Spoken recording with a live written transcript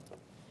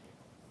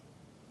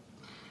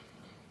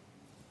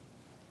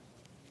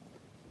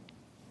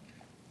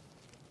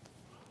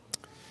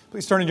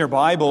Please turn in your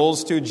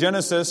Bibles to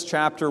Genesis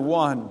chapter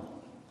 1.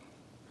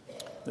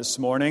 This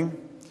morning,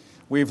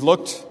 we've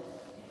looked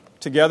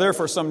together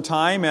for some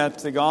time at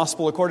the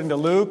Gospel according to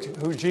Luke,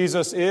 who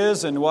Jesus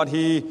is and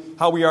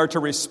how we are to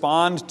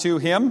respond to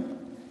Him.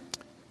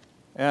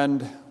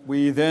 And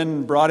we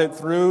then brought it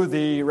through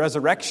the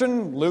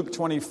resurrection, Luke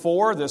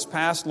 24, this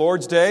past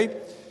Lord's Day.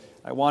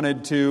 I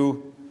wanted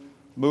to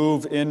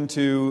move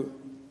into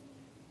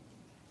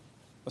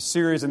a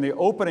series in the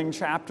opening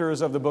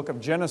chapters of the book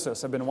of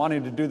Genesis. I've been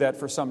wanting to do that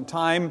for some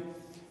time,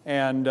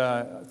 and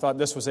thought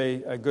this was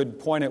a good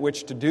point at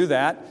which to do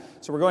that.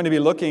 So we're going to be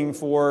looking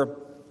for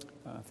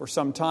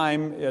some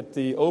time at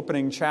the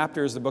opening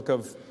chapters of the book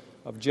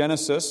of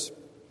Genesis.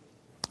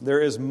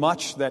 There is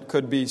much that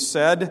could be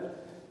said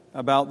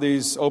about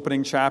these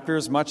opening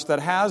chapters, much that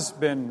has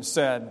been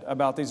said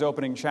about these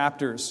opening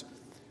chapters.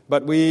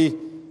 But we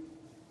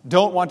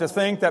don't want to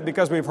think that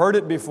because we've heard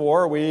it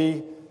before,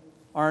 we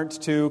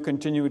aren't to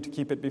continue to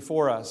keep it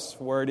before us,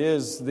 for it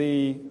is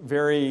the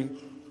very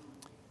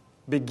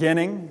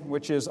beginning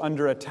which is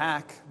under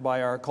attack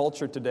by our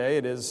culture today.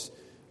 It is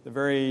the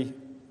very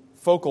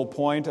focal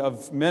point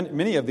of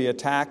many of the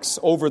attacks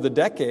over the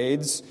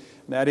decades.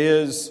 That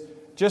is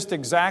just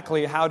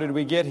exactly how did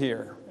we get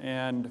here,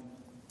 and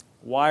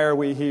why are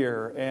we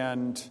here,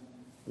 and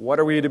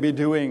what are we to be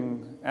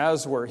doing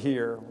as we're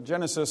here?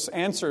 Genesis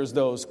answers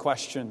those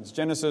questions.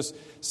 Genesis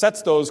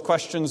sets those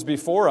questions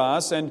before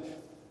us, and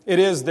it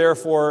is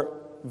therefore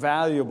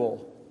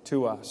valuable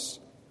to us.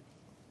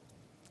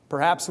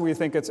 Perhaps we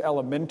think it's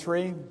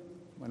elementary.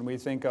 When we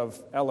think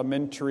of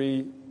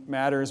elementary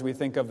matters, we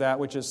think of that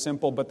which is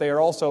simple, but they are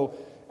also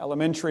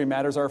elementary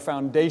matters, are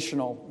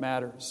foundational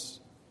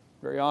matters.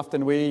 Very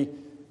often we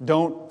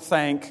don't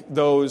thank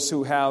those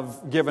who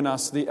have given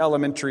us the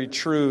elementary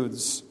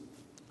truths.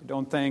 We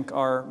don't thank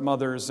our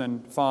mothers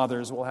and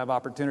fathers. We'll have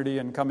opportunity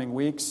in coming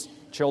weeks.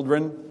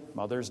 Children,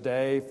 Mother's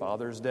Day,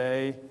 Father's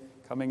Day,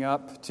 coming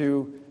up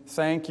to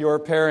thank your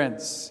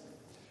parents.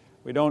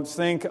 We don't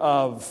think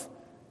of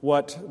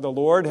what the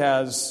Lord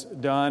has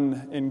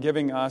done in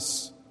giving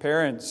us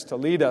parents to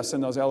lead us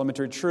in those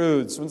elementary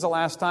truths. When's the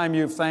last time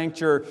you've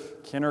thanked your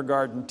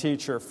kindergarten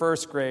teacher,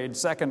 first grade,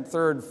 second,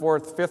 third,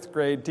 fourth, fifth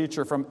grade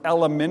teacher from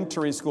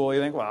elementary school?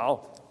 You think,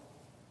 well,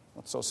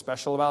 what's so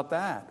special about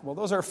that? Well,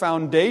 those are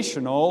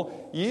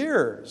foundational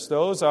years.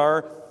 Those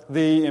are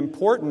the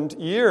important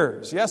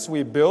years. Yes,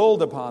 we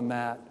build upon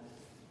that.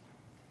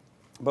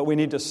 But we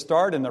need to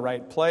start in the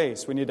right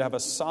place. We need to have a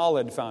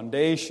solid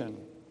foundation.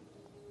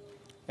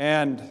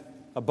 And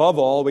above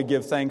all, we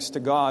give thanks to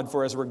God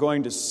for, as we're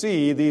going to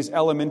see, these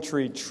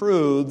elementary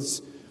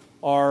truths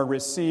are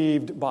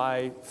received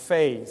by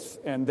faith.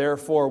 And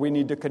therefore, we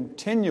need to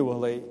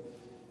continually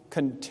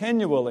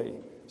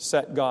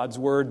set God's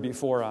Word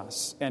before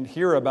us and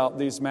hear about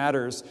these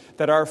matters,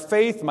 that our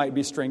faith might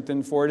be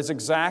strengthened, for it is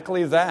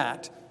exactly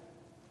that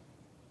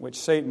which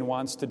Satan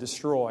wants to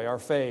destroy, our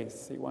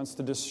faith. He wants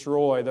to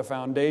destroy the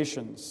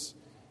foundations.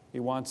 He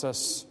wants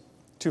us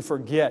to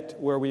forget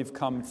where we've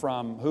come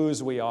from,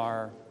 whose we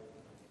are.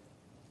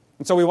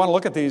 And so we want to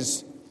look at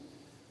these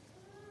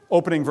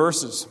opening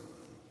verses.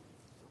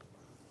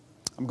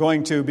 I'm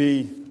going to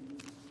be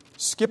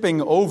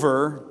skipping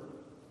over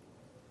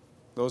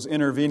those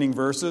intervening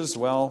verses.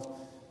 Well,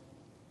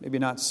 maybe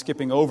not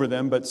skipping over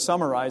them, but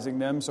summarizing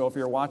them. So if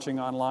you're watching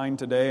online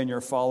today and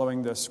you're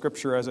following the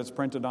scripture as it's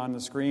printed on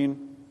the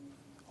screen,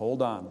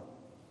 hold on.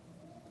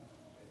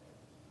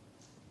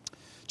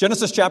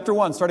 Genesis chapter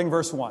 1, starting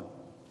verse 1.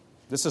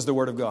 This is the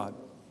Word of God.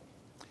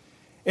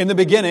 In the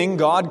beginning,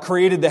 God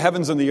created the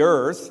heavens and the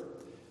earth.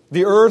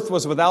 The earth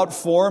was without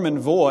form and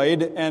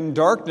void, and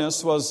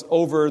darkness was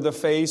over the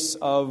face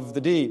of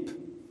the deep.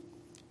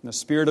 And the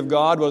Spirit of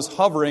God was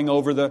hovering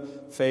over the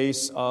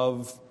face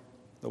of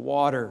the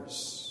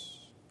waters.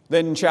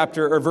 Then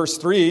verse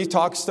 3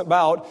 talks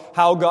about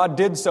how God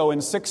did so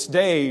in 6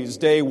 days.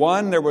 Day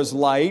 1, there was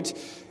light.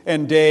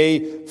 And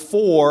day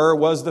 4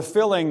 was the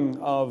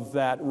filling of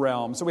that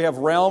realm. So we have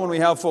realm and we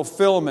have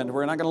fulfillment.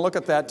 We're not going to look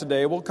at that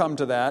today. We'll come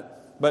to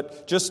that.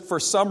 But just for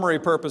summary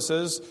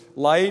purposes,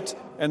 light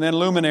and then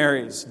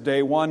luminaries.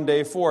 Day 1,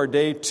 day 4.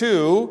 Day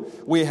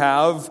 2, we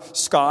have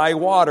sky,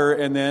 water,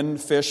 and then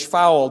fish,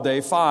 fowl. Day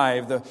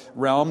 5, the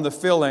realm, the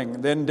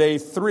filling. Then day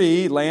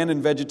 3, land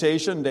and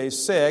vegetation. Day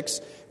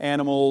 6,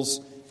 animals,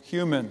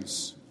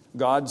 humans.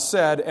 God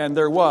said, and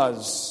there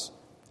was.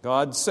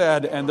 God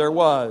said, and there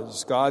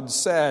was. God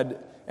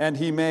said, and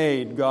He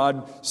made.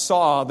 God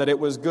saw that it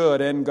was good,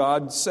 and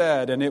God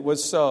said, and it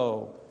was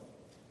so.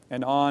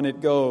 And on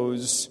it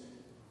goes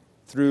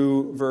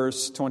through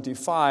verse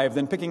 25.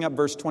 Then picking up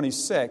verse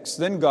 26,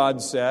 then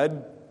God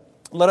said,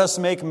 let us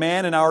make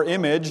man in our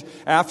image,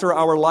 after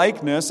our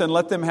likeness, and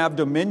let them have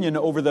dominion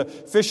over the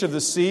fish of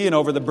the sea, and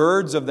over the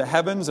birds of the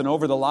heavens, and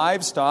over the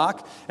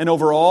livestock, and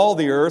over all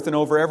the earth, and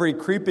over every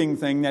creeping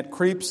thing that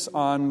creeps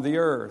on the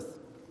earth.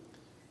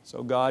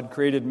 So God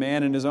created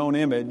man in His own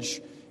image.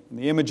 In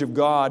the image of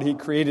God, He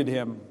created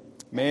him.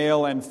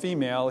 Male and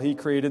female, He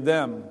created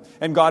them.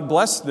 And God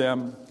blessed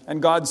them.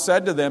 And God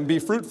said to them, "Be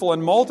fruitful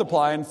and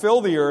multiply and fill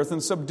the earth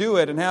and subdue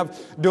it and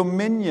have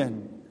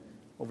dominion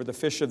over the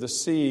fish of the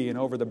sea and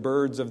over the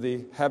birds of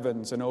the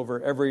heavens and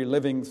over every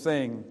living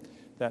thing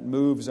that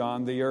moves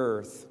on the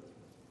earth."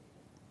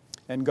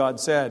 And God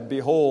said,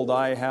 "Behold,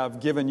 I have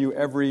given you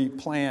every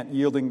plant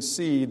yielding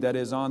seed that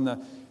is on the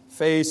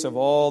face of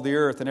all the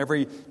earth, and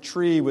every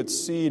tree with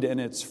seed in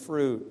its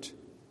fruit.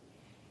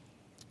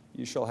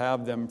 You shall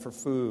have them for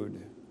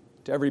food.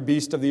 To every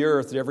beast of the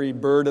earth, to every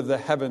bird of the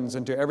heavens,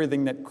 and to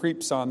everything that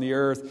creeps on the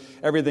earth,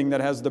 everything that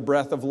has the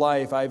breath of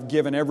life, I've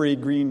given every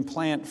green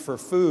plant for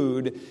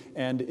food,"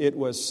 and it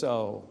was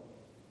so.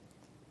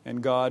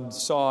 And God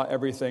saw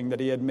everything that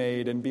He had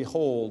made, and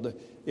behold,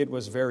 it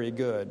was very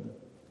good.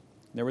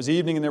 There was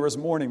evening and there was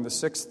morning, the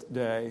sixth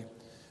day.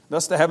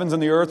 Thus the heavens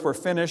and the earth were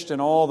finished, and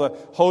all the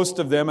host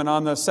of them. And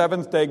on the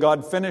seventh day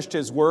God finished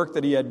His work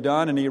that He had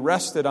done, and He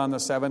rested on the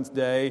seventh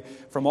day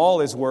from all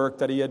His work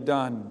that He had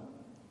done.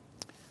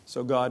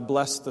 So God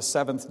blessed the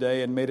seventh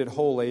day and made it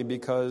holy,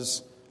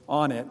 because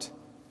on it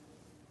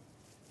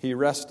He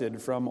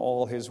rested from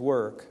all His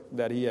work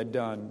that He had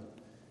done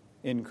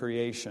in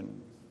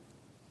creation.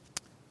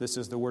 This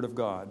is the Word of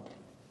God.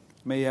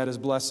 May He add His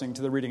blessing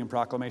to the reading and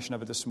proclamation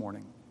of it this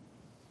morning.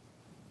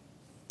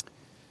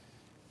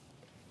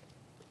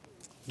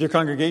 Dear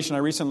congregation, I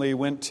recently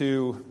went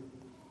to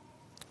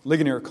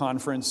Ligonier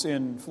Conference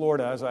in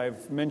Florida, as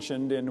I've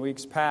mentioned in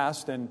weeks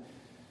past, and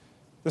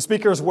the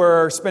speakers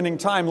were spending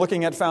time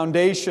looking at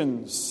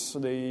foundations.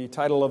 The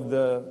title of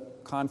the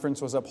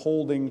conference was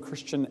Upholding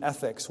Christian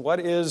Ethics.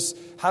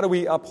 How do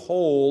we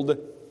uphold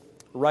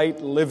right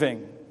living?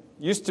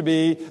 It used to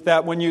be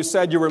that when you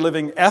said you were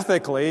living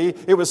ethically,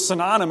 it was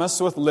synonymous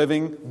with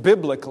living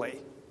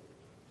biblically.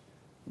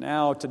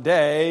 Now,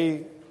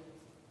 today,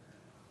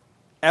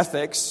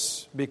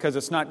 ethics, because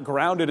it's not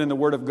grounded in the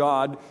Word of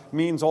God,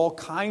 means all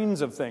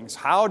kinds of things.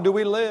 How do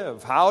we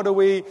live? How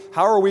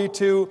are we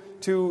to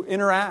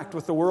interact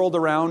with the world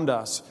around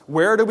us?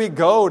 Where do we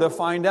go to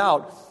find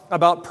out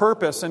about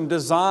purpose and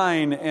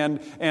design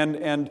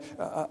and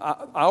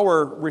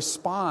our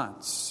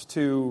response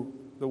to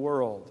the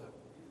world?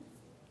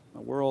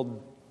 The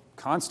world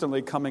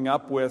constantly coming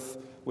up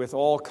with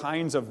all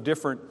kinds of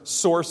different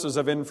sources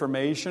of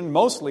information,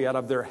 mostly out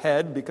of their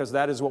head, because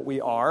that is what we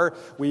are.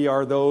 We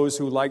are those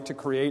who like to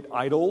create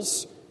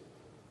idols.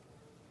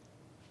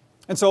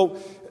 And so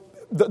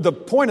the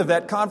point of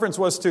that conference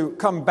was to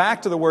come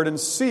back to the Word and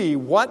see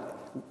what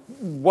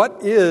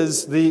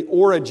is the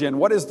origin,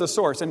 what is the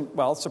source. And,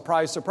 well,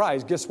 surprise,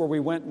 surprise, guess where we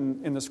went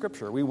in the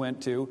Scripture? We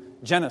went to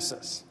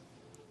Genesis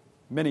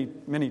many,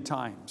 many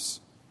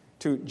times.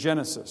 To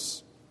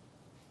Genesis,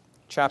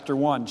 chapter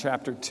 1,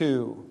 chapter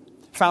 2.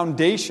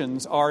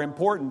 Foundations are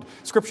important.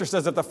 Scripture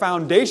says that the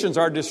foundations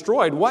are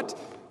destroyed. What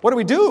do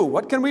we do?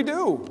 What can we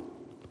do?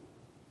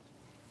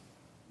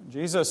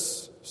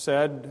 Jesus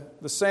said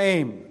the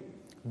same.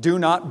 Do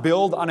not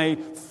build on a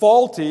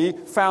faulty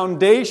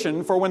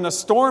foundation, for when the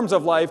storms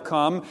of life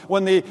come,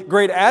 when the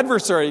great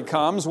adversary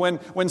comes,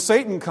 when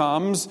Satan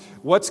comes,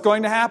 what's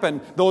going to happen?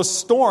 Those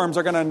storms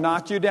are going to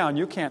knock you down.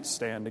 You can't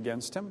stand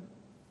against him.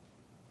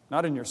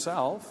 Not in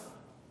yourself.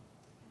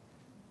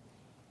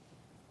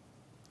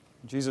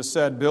 Jesus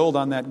said, build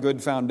on that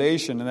good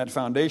foundation. And that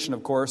foundation,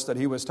 of course, that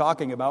He was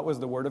talking about was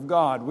the Word of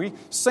God. We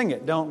sing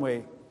it, don't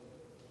we?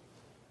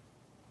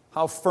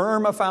 How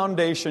firm a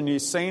foundation, ye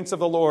saints of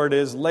the Lord,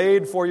 is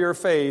laid for your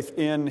faith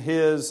in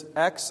His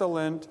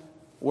excellent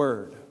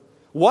Word.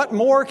 What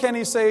more can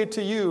He say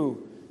to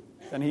you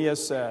than He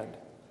has said,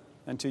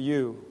 and to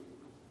you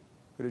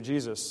who to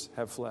Jesus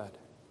have fled?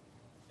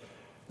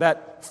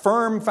 That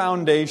firm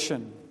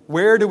foundation,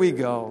 where do we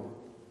go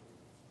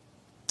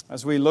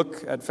as we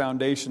look at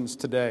foundations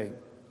today?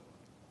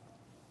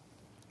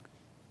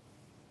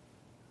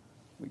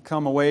 We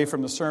come away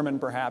from the sermon,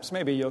 perhaps.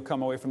 Maybe you'll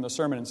come away from the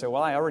sermon and say,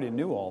 well, I already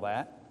knew all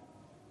that.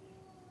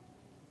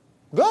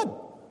 Good.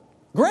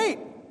 Great.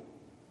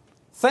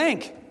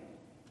 Thank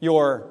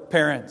your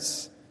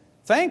parents.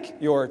 Thank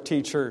your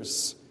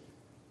teachers.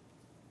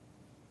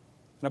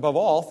 And above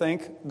all,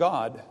 thank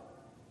God.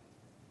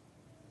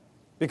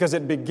 Because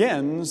it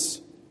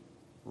begins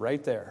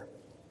right there.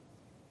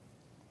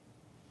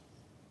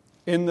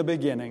 In the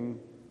beginning,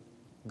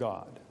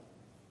 God.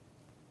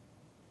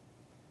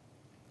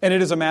 And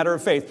it is a matter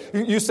of faith.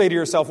 You say to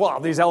yourself, well,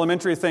 these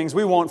elementary things,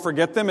 we won't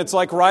forget them. It's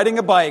like riding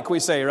a bike, we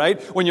say,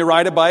 right? When you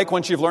ride a bike,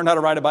 once you've learned how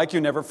to ride a bike, you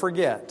never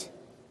forget.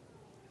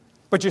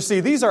 But you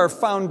see, these are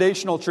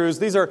foundational truths.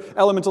 These are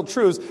elemental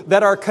truths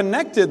that are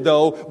connected,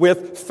 though,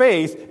 with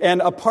faith.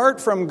 And apart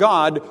from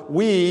God,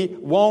 we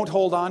won't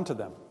hold on to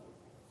them.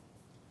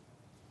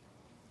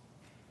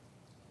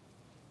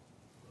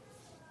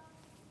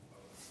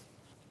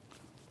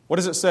 What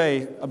does it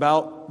say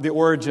about the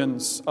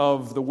origins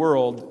of the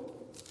world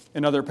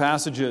in other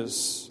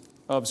passages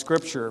of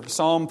Scripture?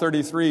 Psalm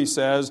 33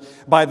 says,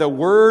 by the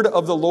word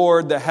of the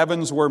Lord the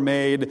heavens were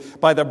made,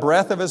 by the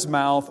breath of His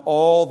mouth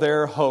all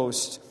their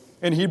host.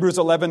 In Hebrews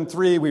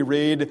 11:3 we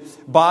read,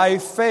 by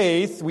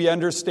faith we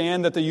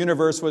understand that the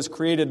universe was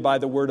created by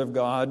the word of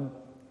God,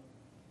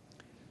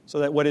 so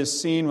that what is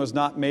seen was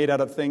not made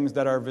out of things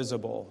that are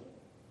visible.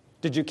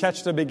 Did you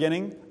catch the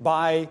beginning?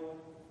 By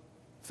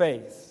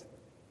faith.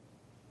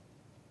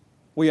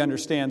 We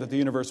understand that the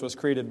universe was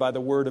created by the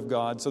Word of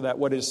God, so that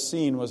what is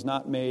seen was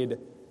not made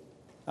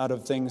out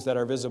of things that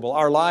are visible.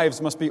 Our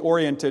lives must be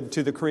oriented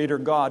to the Creator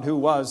God who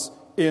was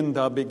in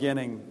the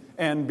beginning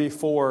and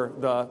before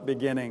the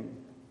beginning.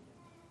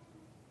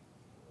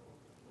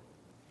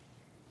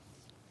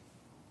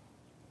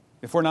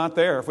 If we're not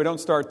there, if we don't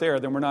start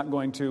there, then we're not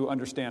going to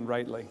understand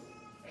rightly.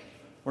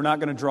 We're not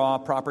going to draw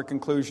proper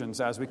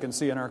conclusions, as we can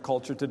see in our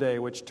culture today,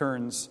 which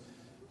turns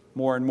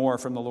more and more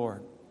from the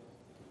Lord.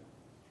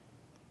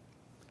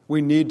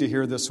 We need to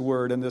hear this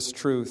word and this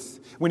truth.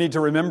 We need to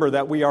remember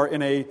that we are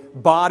in a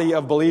body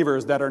of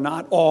believers that are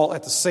not all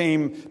at the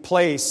same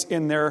place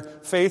in their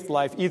faith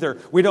life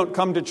either. We don't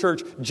come to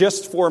church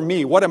just for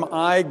me. What am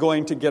I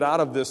going to get out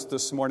of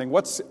this morning?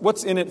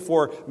 What's in it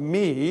for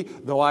me?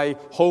 Though I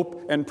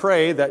hope and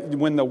pray that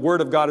when the Word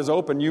of God is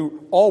open,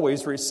 you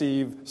always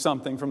receive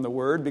something from the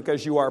Word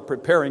because you are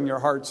preparing your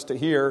hearts to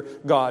hear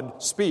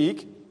God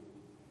speak.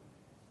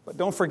 But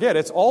don't forget,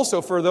 it's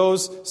also for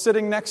those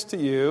sitting next to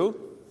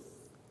you.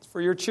 For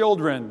your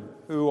children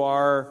who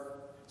are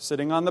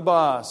sitting on the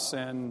bus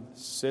and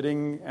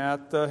sitting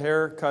at the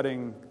hair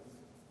cutting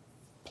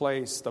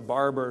place, the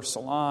barber,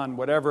 salon,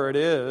 whatever it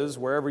is,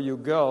 wherever you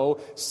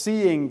go,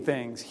 seeing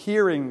things,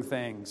 hearing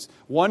things,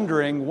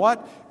 wondering,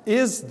 what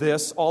is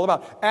this all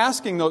about?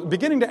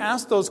 Beginning to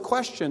ask those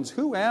questions.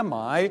 Who am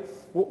I?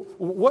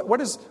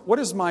 What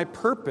is my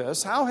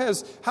purpose? How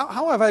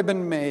have I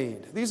been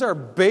made? These are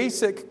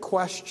basic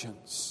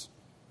questions.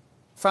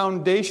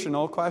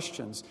 Foundational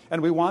questions,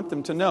 and we want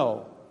them to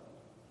know.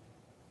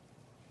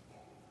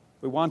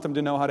 We want them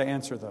to know how to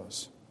answer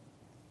those.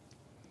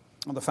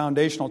 Well, the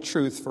foundational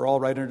truth for all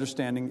right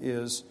understanding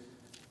is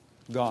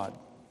God.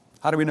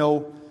 How do we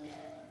know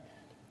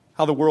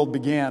how the world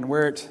began,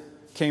 where it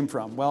came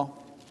from?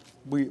 Well,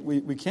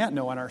 we can't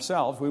know on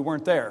ourselves. We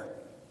weren't there.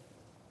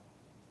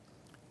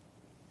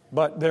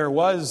 But there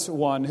was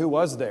one who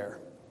was there.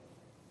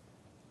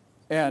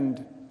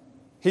 And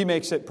He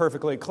makes it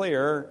perfectly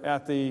clear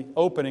at the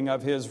opening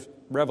of His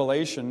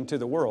revelation to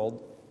the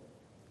world.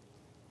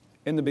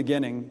 In the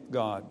beginning,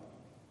 God.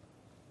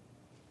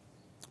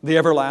 The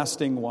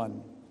everlasting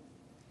one.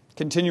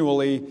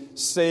 Continually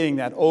saying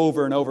that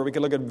over and over. We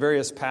could look at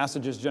various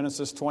passages,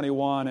 Genesis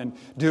 21 and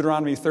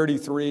Deuteronomy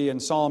 33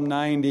 and Psalm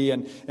 90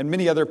 and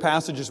many other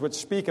passages which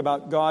speak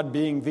about God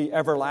being the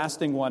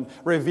everlasting one,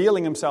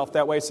 revealing Himself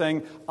that way,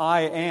 saying,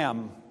 I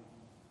am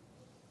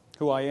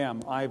who I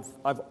am.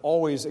 I've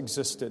always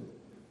existed.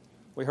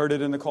 We heard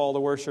it in the call to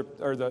worship,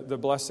 or the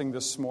blessing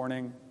this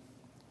morning.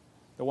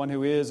 The one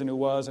who is and who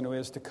was and who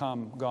is to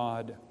come,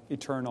 God,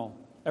 eternal,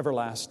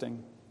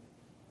 everlasting.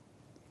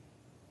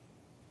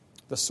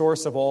 The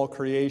source of all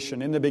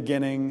creation. In the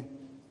beginning,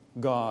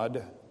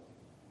 God.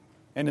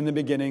 And in the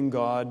beginning,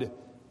 God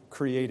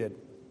created.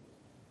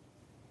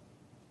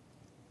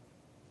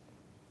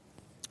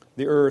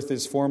 The earth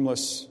is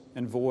formless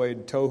and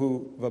void,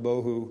 tohu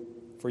vabohu,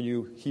 for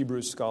you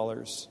Hebrew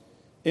scholars.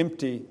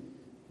 Empty,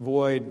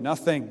 void,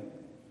 nothing.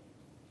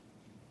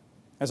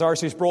 As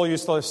R.C. Sproul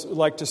used to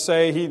like to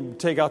say, he'd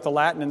take out the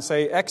Latin and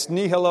say, ex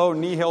nihilo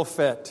nihil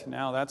fit.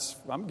 Now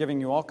I'm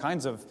giving you all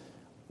kinds of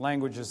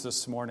languages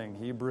this morning,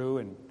 Hebrew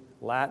and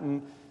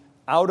Latin.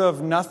 Out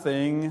of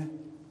nothing,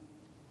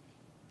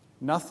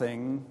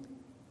 nothing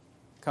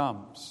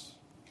comes.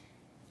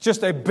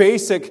 Just a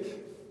basic,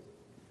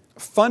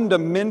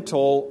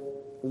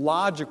 fundamental,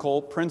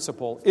 logical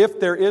principle. If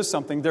there is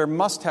something, there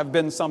must have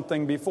been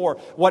something before.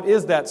 What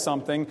is that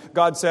something?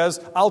 God says,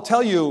 I'll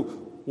tell you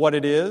what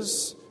it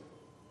is.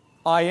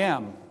 I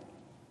am.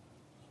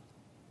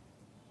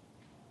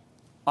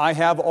 I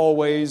have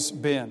always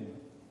been.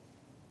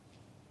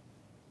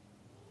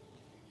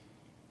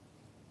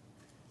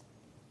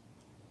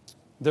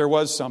 There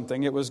was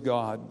something. It was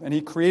God. And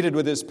He created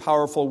with His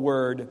powerful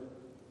word.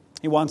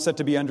 He wants that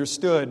to be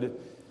understood.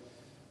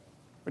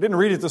 I didn't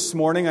read it this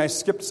morning. I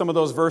skipped some of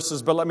those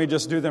verses, but let me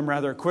just do them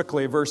rather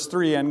quickly. Verse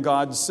 3, and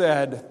God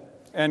said,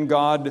 and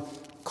God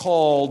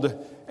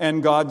called,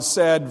 and God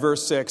said,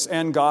 verse 6,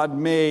 and God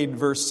made,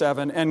 verse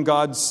 7, and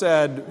God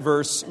said,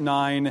 verse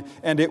 9,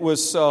 and it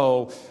was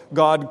so.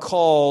 God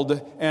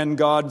called, and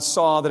God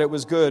saw that it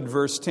was good,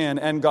 verse 10,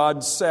 and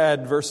God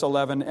said, verse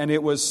 11, and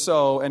it was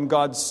so, and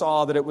God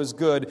saw that it was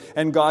good,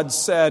 and God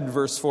said,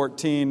 verse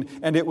 14,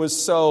 and it was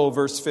so,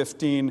 verse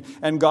 15,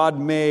 and God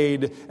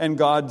made, and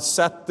God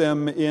set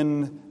them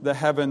in the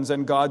heavens,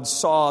 and God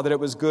saw that it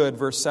was good,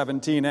 verse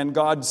 17, and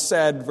God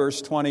said,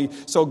 verse 20,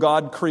 so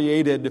God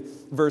created,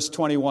 verse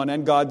 21,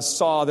 and God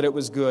saw that it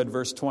was good,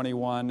 verse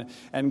 21,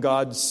 and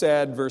God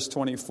said, verse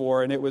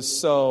 24, and it was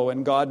so,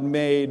 and God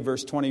made,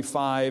 verse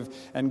 25,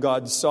 and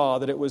God saw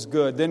that it was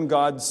good. Then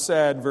God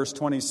said, verse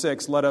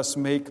 26, let us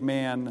make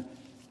man.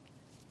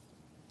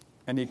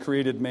 And He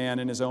created man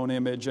in His own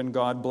image, and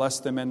God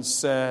blessed them and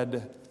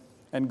said,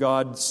 and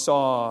God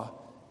saw,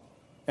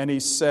 and He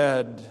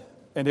said,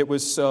 and it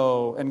was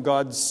so, and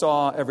God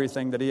saw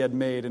everything that He had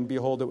made, and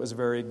behold, it was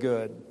very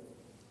good.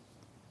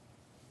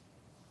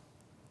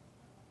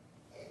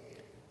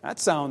 That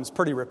sounds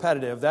pretty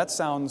repetitive. That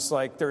sounds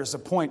like there's a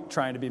point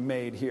trying to be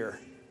made here.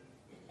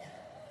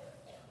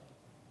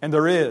 And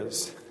there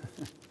is.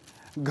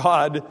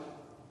 God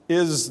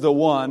is the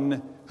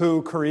one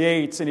who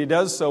creates, and He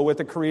does so with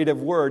the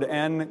creative word,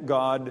 and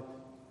God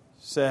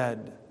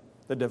said.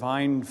 The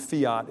divine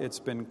fiat, it's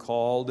been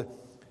called.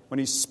 When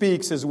He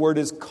speaks, His word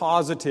is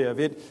causative.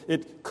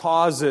 It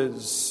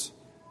causes.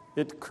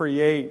 It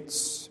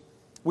creates.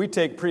 We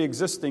take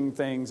pre-existing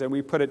things and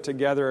we put it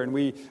together and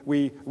we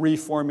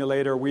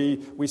reformulate, or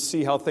we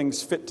see how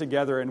things fit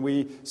together and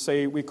we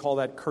call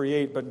that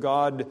create, but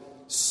God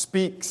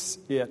speaks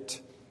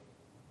it,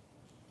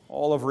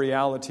 all of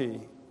reality,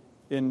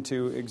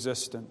 into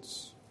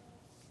existence.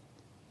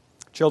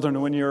 Children,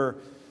 when you're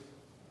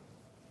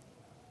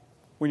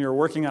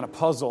working on a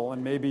puzzle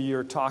and maybe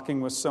you're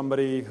talking with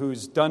somebody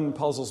who's done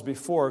puzzles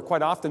before,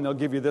 quite often they'll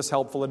give you this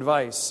helpful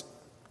advice.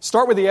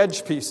 Start with the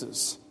edge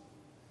pieces.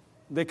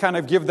 They kind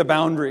of give the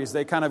boundaries.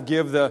 They kind of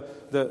give the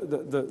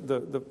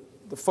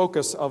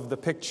focus of the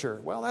picture.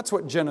 Well, that's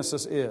what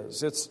Genesis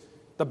is. It's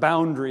the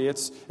boundary.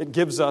 It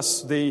gives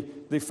us the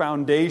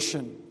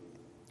foundation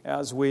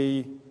as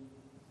we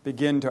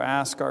begin to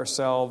ask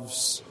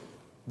ourselves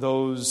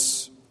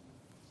those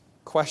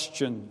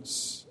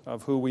questions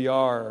of who we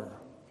are,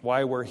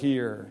 why we're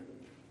here.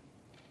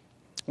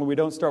 When we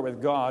don't start with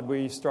God,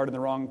 we start in the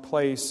wrong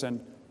place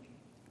and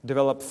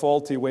develop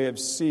faulty way of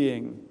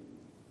seeing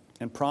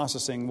and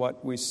processing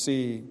what we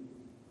see.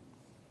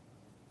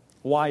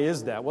 Why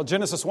is that? Well,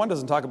 Genesis 1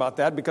 doesn't talk about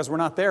that because we're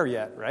not there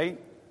yet, right?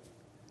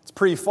 It's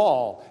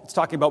pre-fall. It's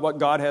talking about what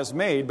God has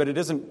made, but it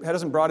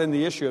hasn't brought in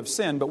the issue of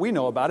sin. But we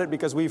know about it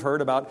because we've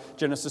heard about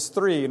Genesis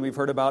 3, and we've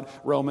heard about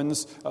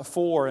Romans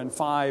 4 and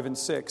 5 and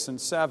 6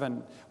 and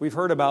 7. We've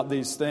heard about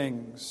these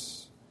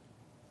things.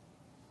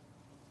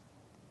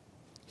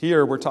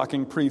 Here we're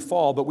talking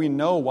pre-fall, but we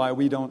know why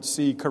we don't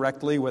see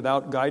correctly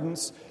without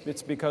guidance.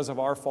 It's because of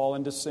our fall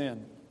into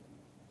sin.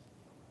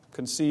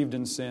 Conceived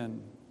in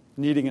sin,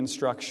 needing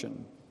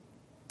instruction.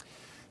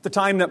 The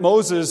time that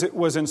Moses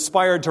was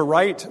inspired to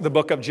write the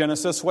book of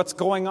Genesis, what's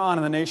going on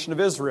in the nation of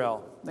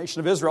Israel? The nation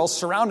of Israel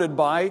surrounded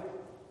by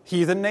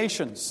heathen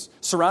nations,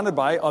 surrounded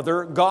by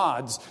other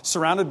gods,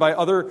 surrounded by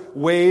other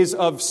ways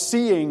of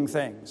seeing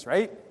things,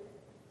 right?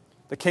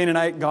 The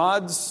Canaanite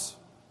gods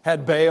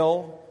had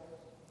Baal,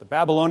 the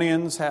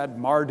Babylonians had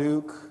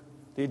Marduk,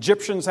 the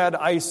Egyptians had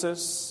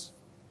Isis.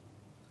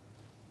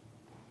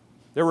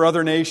 There were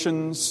other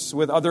nations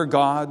with other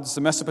gods.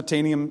 The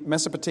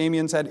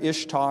Mesopotamians had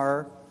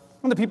Ishtar.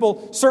 And the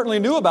people certainly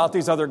knew about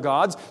these other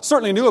gods,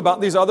 certainly knew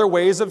about these other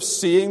ways of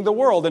seeing the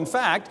world. In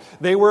fact,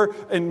 they were,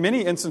 in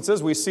many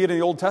instances, we see it in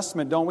the Old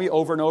Testament, don't we,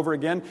 over and over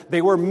again,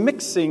 they were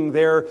mixing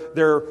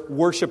their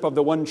worship of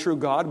the one true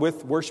God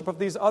with worship of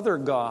these other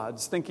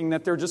gods, thinking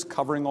that they're just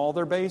covering all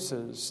their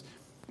bases.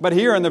 But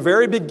here in the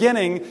very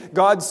beginning,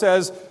 God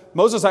says,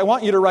 Moses, I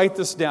want you to write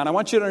this down. I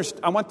want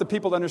the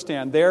people to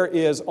understand there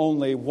is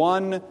only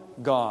one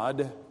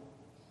God,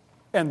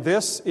 and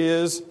this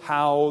is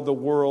how the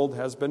world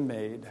has been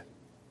made.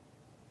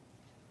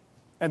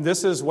 And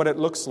this is what it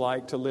looks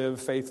like to live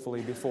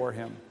faithfully before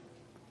Him.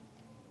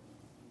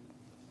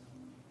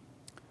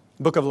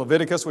 The book of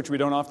Leviticus, which we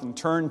don't often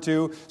turn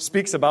to,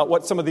 speaks about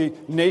what some of the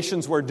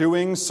nations were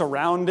doing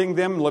surrounding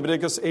them.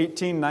 Leviticus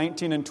 18,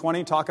 19, and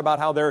 20 talk about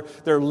how they're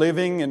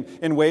living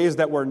in ways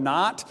that were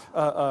not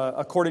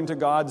according to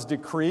God's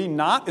decree,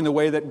 not in the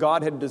way that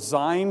God had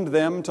designed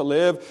them to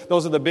live.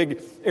 Those are the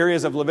big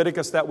areas of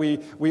Leviticus that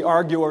we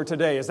argue over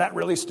today. Is that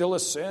really still a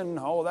sin?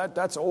 Oh,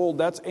 that's old,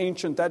 that's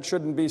ancient, that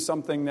shouldn't be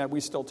something that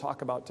we still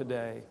talk about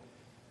today.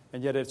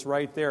 And yet it's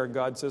right there.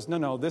 God says,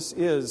 no, this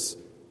is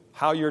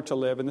how you're to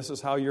live, and this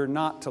is how you're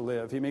not to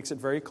live. He makes it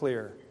very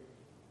clear.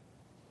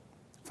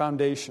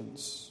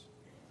 Foundations.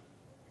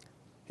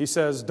 He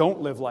says, don't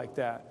live like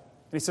that.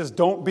 And He says,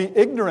 don't be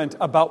ignorant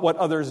about what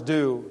others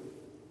do.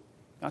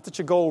 Not that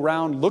you go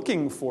around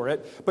looking for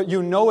it, but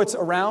you know it's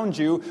around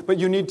you, but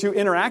you need to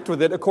interact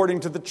with it according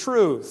to the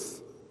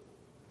truth.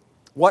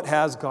 What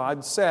has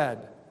God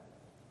said?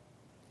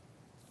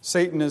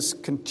 Satan is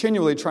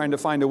continually trying to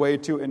find a way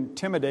to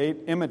intimidate,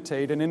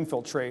 imitate, and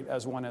infiltrate,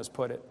 as one has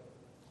put it.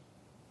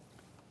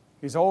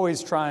 He's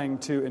always trying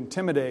to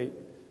intimidate,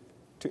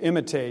 to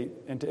imitate,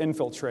 and to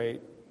infiltrate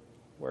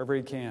wherever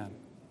he can.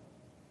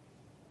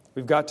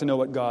 We've got to know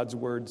what God's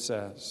Word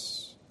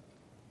says.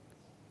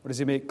 What does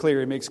He make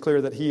clear? He makes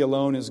clear that He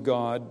alone is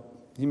God.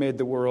 He made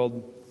the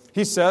world.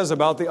 He says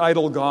about the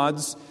idol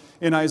gods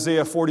in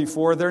Isaiah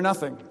 44, they're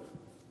nothing.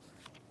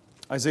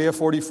 Isaiah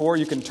 44,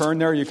 you can turn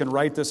there, you can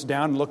write this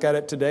down and look at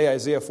it today.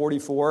 Isaiah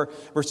 44,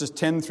 verses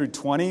 10 through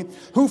 20.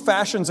 Who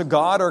fashions a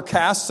god or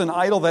casts an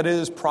idol that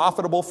is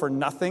profitable for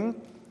nothing?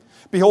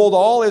 Behold,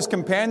 all his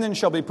companions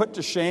shall be put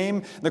to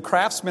shame. The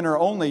craftsmen are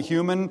only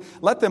human.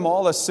 Let them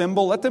all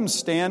assemble. Let them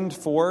stand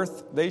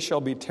forth. They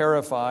shall be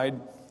terrified.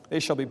 They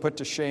shall be put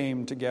to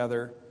shame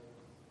together.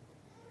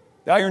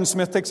 The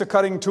ironsmith takes a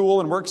cutting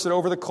tool and works it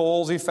over the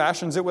coals. He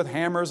fashions it with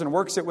hammers and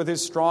works it with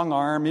his strong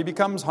arm. He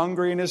becomes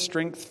hungry and his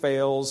strength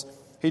fails.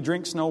 He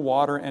drinks no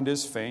water and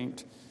is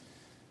faint.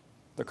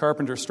 The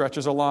carpenter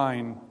stretches a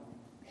line.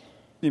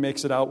 He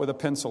makes it out with a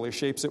pencil. He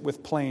shapes it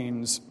with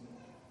planes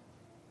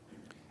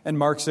and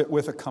marks it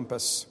with a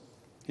compass.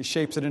 He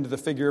shapes it into the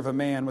figure of a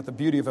man with the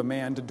beauty of a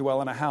man to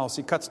dwell in a house.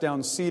 He cuts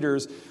down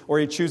cedars, or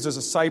he chooses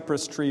a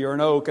cypress tree or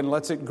an oak and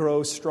lets it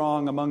grow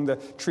strong among the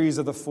trees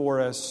of the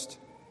forest.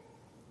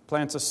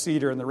 Plants a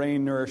cedar and the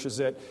rain nourishes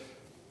it.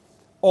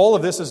 All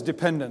of this is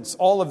dependence.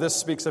 All of this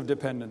speaks of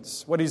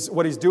dependence. What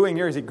he's doing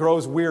here is he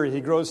grows weary.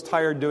 He grows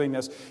tired doing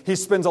this. He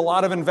spends a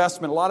lot of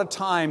investment, a lot of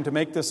time to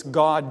make this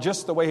God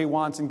just the way he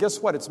wants. And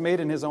guess what? It's made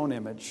in his own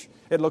image.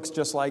 It looks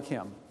just like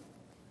him.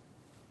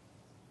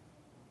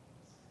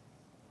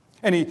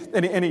 And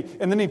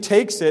then he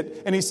takes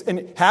it, and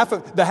half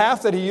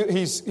that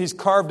he's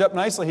carved up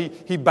nicely,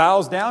 he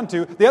bows down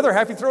to. The other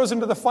half he throws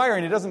into the fire,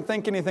 and he doesn't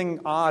think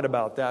anything odd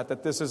about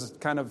that this is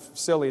kind of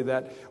silly,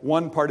 that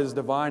one part is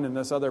divine and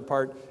this other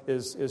part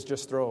is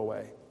just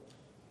throwaway.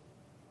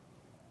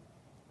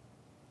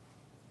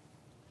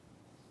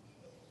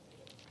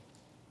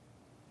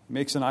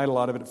 Makes an idol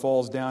out of it,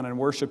 falls down and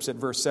worships it.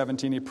 Verse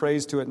 17, he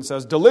prays to it and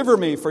says, "Deliver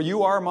me, for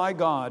you are my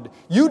God.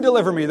 You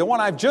deliver me, the one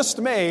I've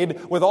just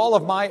made, with all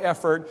of my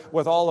effort,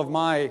 with all of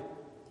my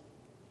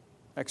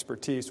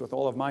expertise, with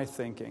all of my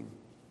thinking."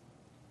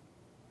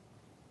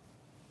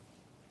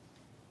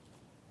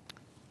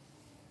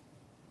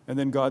 And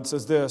then God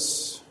says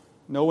this,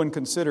 "No one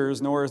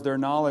considers, nor is there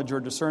knowledge or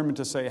discernment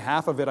to say,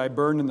 half of it I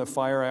burned in the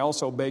fire. I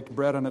also baked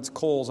bread on its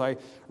coals. I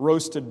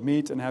roasted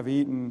meat and have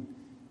eaten.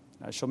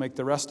 I shall make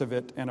the rest of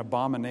it an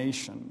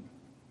abomination.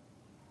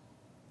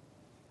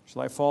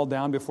 Shall I fall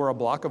down before a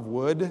block of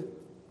wood?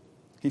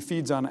 He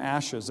feeds on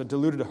ashes. A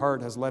deluded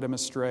heart has led him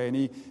astray, and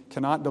he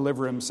cannot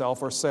deliver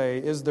himself or say,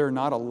 is there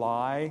not a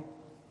lie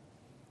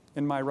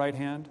in my right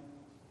hand?"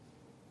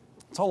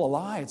 It's all a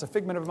lie. It's a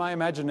figment of my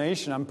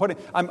imagination.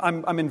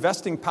 I'm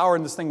investing power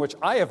in this thing which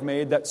I have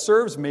made that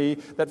serves me,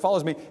 that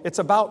follows me. It's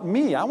about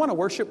me. I want to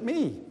worship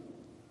me.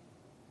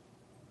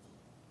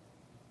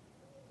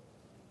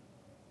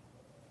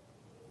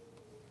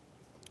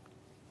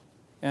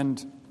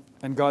 And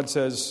God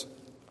says,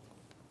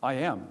 I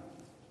am.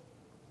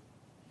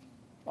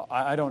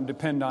 I don't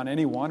depend on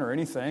anyone or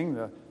anything.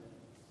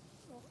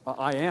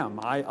 I am.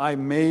 I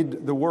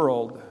made the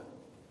world.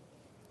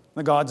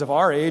 The gods of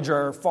our age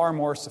are far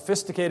more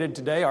sophisticated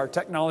today. Our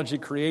technology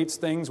creates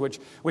things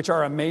which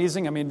are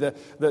amazing. I mean,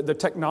 the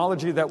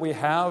technology that we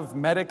have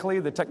medically,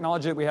 the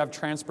technology that we have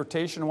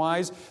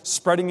transportation-wise,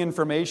 spreading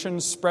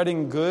information,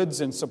 spreading goods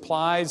and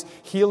supplies,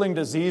 healing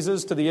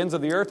diseases to the ends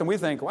of the earth. And we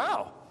think,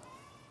 wow,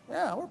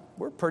 yeah,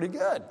 we're pretty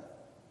good.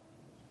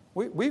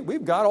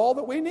 We've got all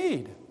that we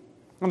need.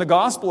 And the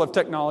gospel of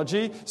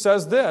technology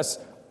says this,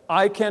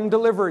 I can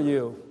deliver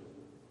you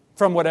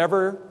from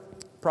whatever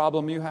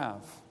problem you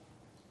have.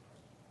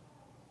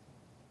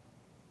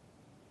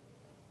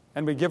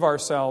 And we give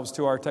ourselves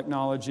to our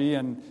technology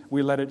and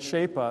we let it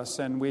shape us,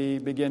 and we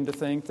begin to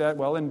think that,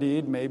 well,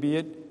 indeed, maybe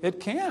it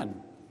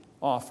can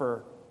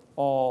offer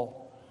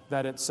all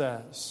that it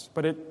says.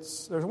 But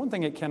there's one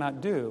thing it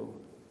cannot do.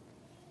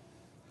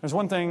 There's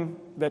one thing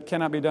that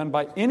cannot be done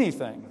by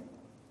anything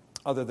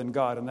other than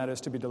God, and that is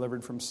to be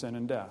delivered from sin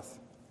and death.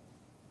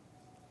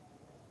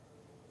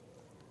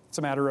 It's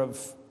a matter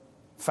of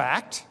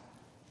fact,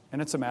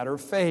 and it's a matter of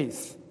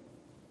faith.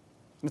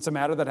 And it's a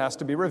matter that has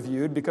to be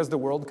reviewed because the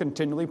world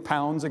continually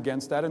pounds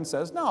against that and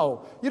says,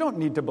 no, you don't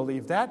need to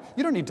believe that.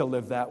 You don't need to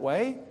live that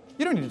way.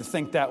 You don't need to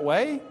think that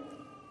way.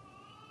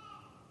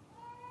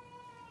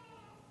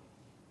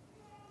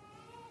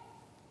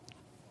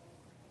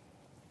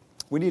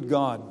 We need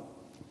God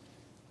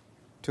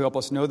to help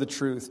us know the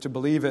truth, to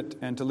believe it,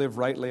 and to live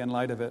rightly in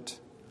light of it.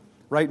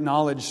 Right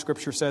knowledge,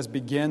 Scripture says,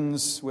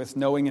 begins with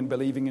knowing and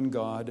believing in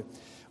God.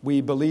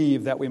 We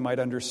believe that we might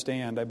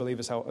understand, I believe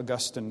is how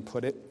Augustine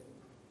put it.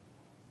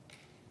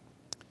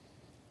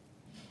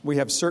 We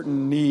have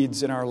certain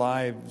needs in our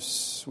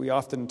lives. We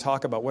often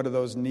talk about what are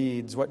those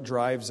needs, what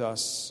drives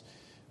us.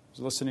 I was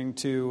listening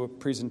to a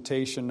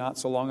presentation not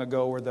so long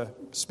ago where the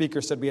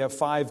speaker said we have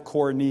 5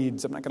 core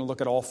needs. I'm not going to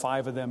look at all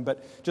 5 of them,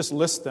 but just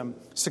list them.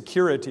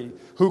 Security,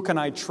 who can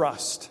I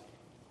trust?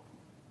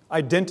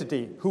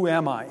 Identity, who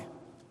am I?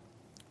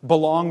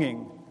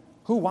 Belonging,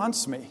 who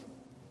wants me?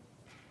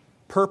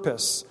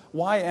 Purpose,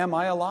 why am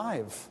I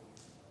alive?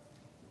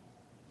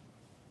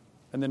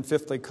 And then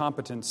fifthly,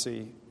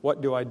 competency,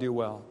 what do I do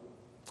well?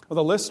 Well,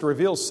 the list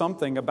reveals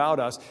something about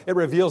us. It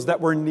reveals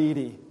that we're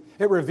needy.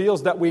 It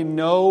reveals that we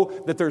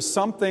know that there's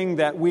something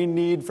that we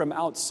need from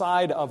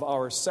outside of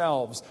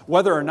ourselves.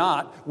 Whether or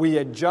not we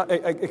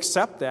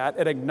accept that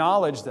and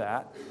acknowledge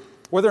that,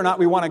 whether or not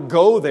we want to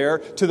go there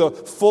to the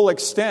full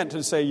extent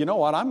to say, you know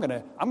what, I'm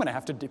going to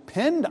have to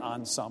depend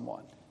on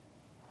someone.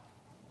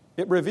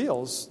 It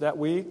reveals that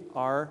we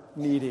are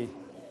needy.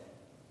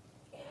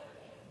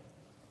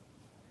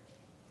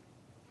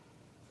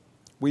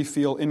 We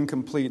feel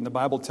incomplete, and the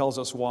Bible tells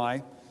us why.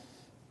 It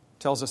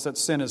tells us that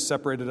sin has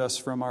separated us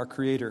from our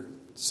Creator.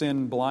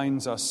 Sin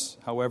blinds us,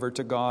 however,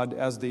 to God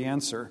as the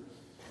answer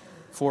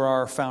for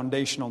our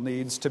foundational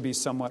needs. To be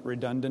somewhat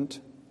redundant,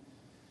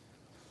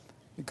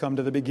 we come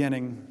to the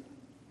beginning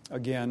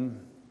Again,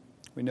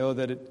 we know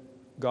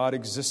that God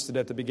existed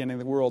at the beginning of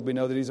the world. We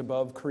know that He's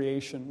above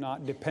creation,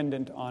 not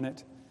dependent on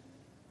it.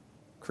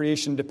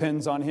 Creation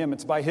depends on Him.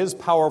 It's by His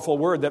powerful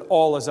word that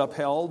all is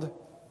upheld.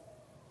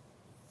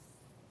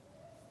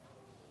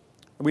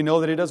 We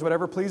know that He does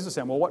whatever pleases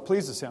Him. Well, what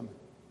pleases Him?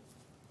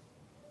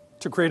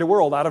 To create a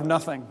world out of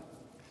nothing,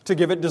 to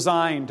give it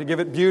design, to give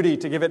it beauty,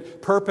 to give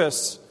it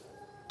purpose,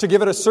 to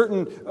give it a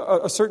certain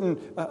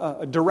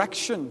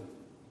direction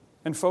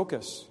and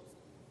focus.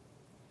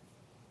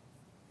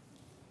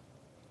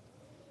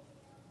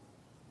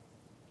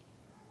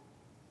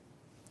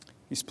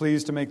 He's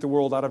pleased to make the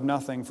world out of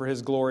nothing for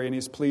His glory, and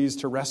He's pleased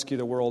to rescue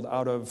the world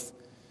out of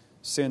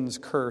sin's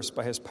curse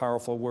by His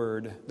powerful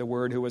word, the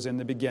Word who was in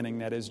the beginning,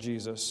 that is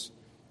Jesus,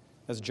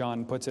 as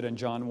John puts it in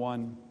John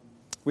 1.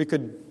 We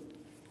could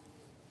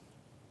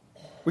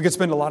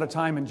spend a lot of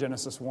time in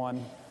Genesis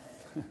 1.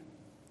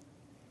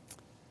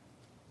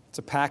 It's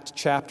a packed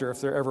chapter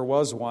if there ever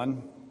was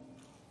one.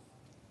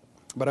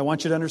 But I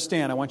want you to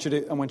understand, I want you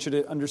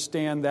to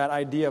understand that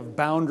idea of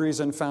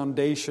boundaries and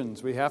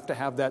foundations. We have to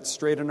have that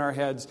straight in our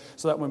heads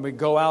so that when we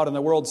go out and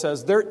the world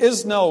says, there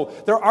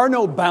are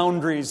no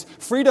boundaries.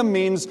 Freedom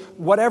means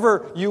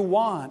whatever you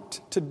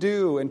want to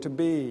do and to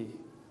be.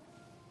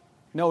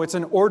 No, it's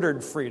an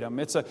ordered freedom.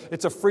 It's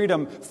a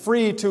freedom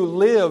free to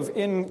live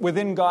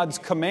within God's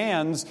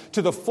commands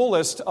to the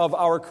fullest of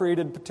our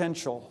created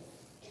potential.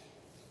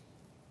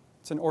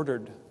 It's an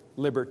ordered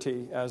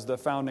liberty, as the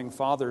founding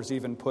fathers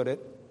even put it.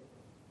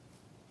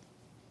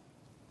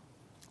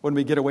 When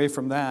we get away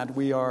from that,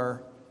 we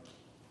are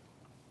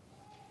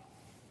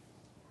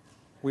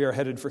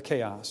headed for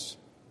chaos.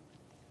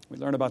 We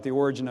learn about the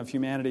origin of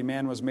humanity.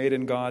 Man was made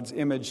in God's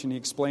image, and He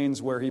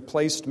explains where He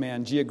placed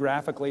man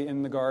geographically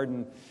in the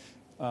garden,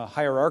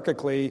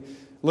 hierarchically,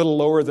 a little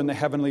lower than the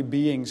heavenly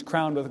beings,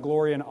 crowned with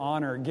glory and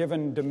honor,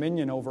 given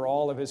dominion over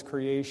all of His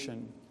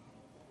creation.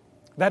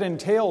 That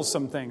entails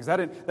some things. That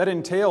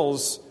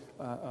entails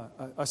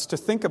us to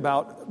think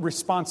about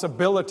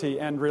responsibility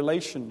and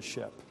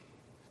relationship.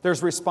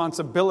 There's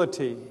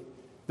responsibility.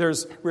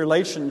 There's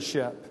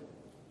relationship.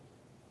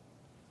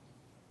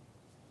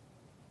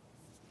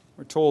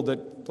 We're told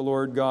that the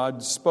Lord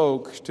God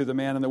spoke to the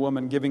man and the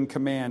woman, giving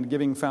command,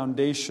 giving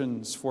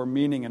foundations for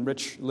meaning and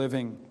rich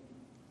living.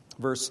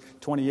 Verse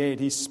 28,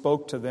 He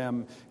spoke to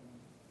them,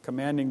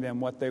 commanding them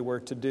what they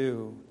were to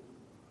do.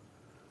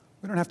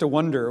 We don't have to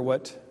wonder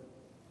what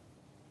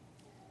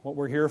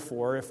we're here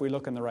for if we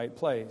look in the right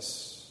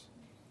place.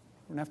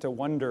 We don't have to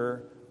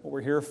wonder what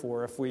we're here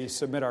for if we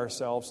submit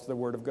ourselves to the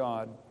Word of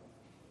God.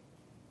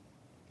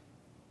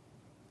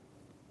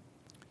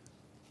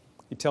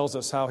 He tells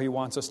us how He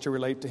wants us to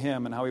relate to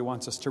Him and how He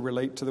wants us to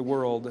relate to the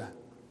world.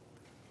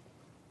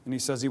 And He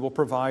says He will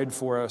provide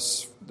for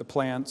us the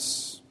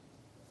plants,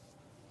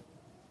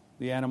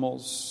 the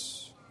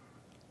animals.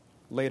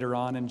 Later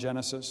on in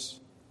Genesis,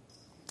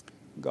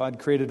 God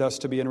created us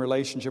to be in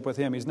relationship with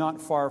Him. He's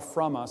not far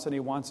from us, and He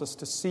wants us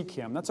to seek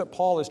Him. That's what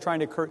Paul is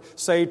trying to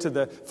say to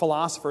the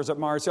philosophers at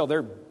Mars Hill.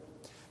 They're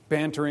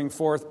bantering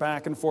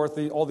back and forth,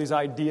 all these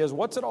ideas.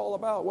 What's it all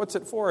about? What's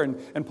it for?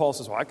 And Paul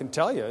says, well, I can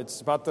tell you.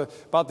 It's about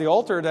the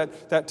altar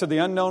that to the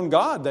unknown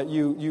God that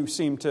you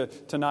seem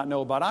to not know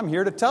about. I'm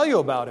here to tell you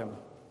about Him.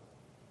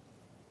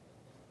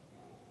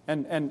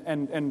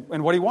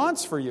 And what He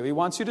wants for you. He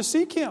wants you to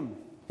seek Him.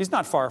 He's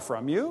not far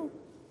from you.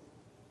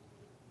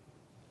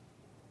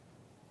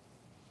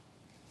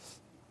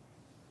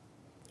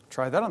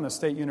 Try that on the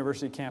State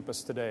University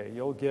campus today.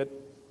 You'll get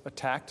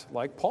attacked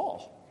like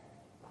Paul.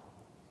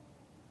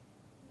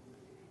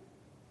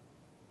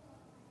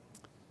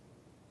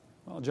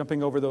 Well,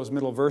 jumping over those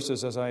middle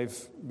verses as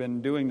I've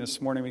been doing this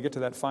morning, we get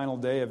to that final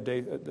day of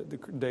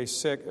day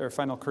 6, or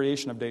final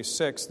creation of day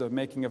 6, the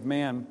making of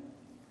man.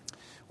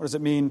 What does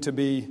it mean to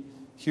be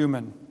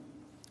human?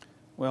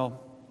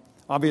 Well,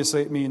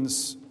 obviously it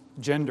means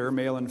gender,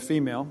 male and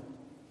female.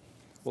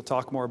 We'll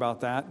talk more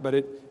about that, but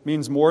it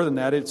means more than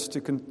that. It's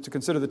to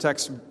consider the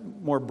text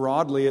more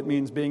broadly. It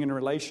means being in a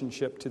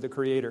relationship to the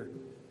Creator.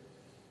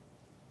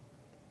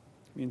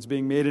 It means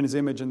being made in His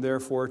image and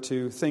therefore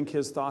to think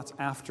His thoughts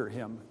after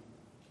Him.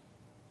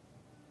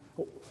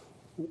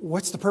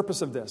 What's the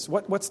purpose of this?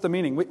 What's the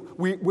meaning?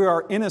 We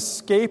are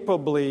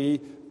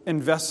inescapably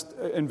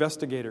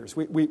investigators.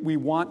 We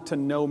want to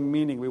know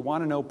meaning. We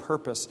want to know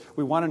purpose.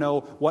 We want to know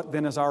what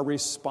then is our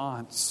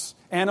response.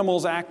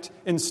 Animals act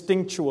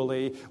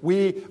instinctually.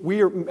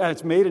 We are,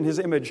 as made in His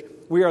image,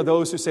 we are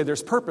those who say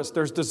there's purpose,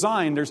 there's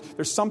design,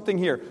 there's something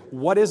here.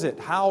 What is it?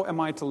 How am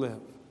I to live?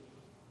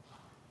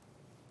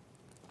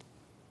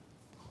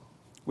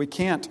 We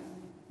can't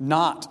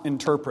not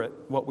interpret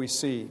what we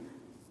see.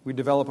 We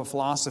develop a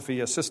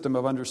philosophy, a system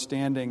of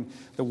understanding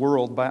the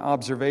world by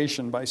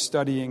observation, by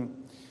studying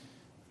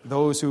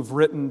those who've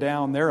written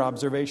down their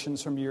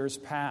observations from years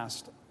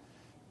past.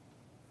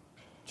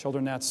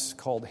 Children, that's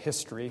called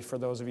history, for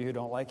those of you who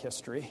don't like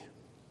history.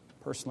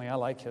 Personally, I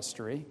like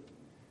history.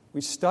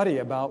 We study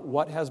about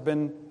what has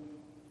been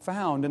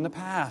found in the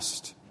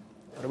past.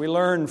 What do we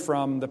learn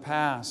from the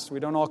past? We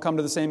don't all come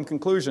to the same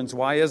conclusions.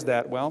 Why is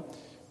that? Well,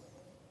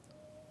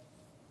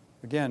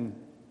 Again,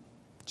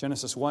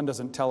 Genesis 1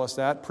 doesn't tell us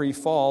that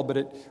pre-fall,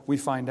 but we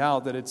find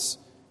out that it's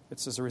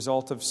as a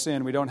result of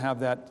sin. We don't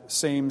have that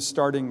same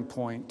starting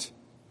point.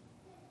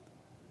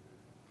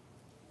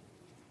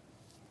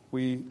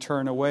 We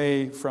turn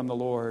away from the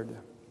Lord.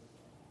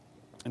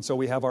 And so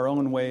we have our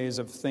own ways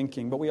of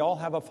thinking. But we all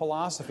have a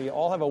philosophy,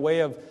 all have a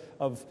way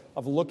of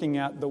looking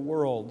at the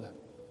world.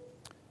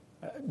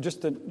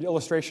 Just an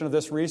illustration of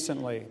this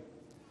recently.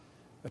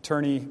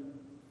 Attorney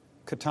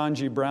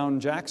Ketanji Brown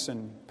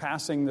Jackson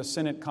passing the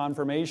Senate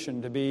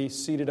confirmation to be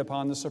seated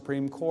upon the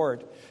Supreme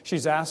Court.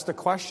 She's asked a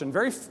question,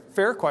 very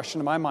fair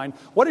question in my mind.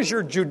 What is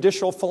your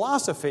judicial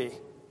philosophy?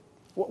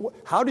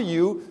 How do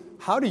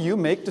you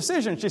make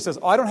decisions? She says,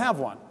 I don't have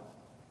one.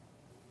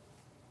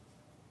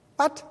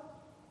 What?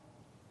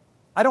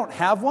 I don't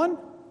have one?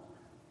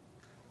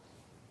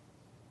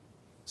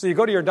 So you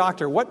go to your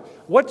doctor.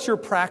 What's your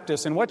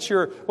practice and what's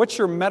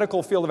your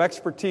medical field of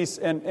expertise?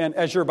 And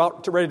as you're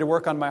ready to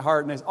work on my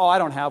heart, and they say, I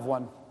don't have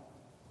one.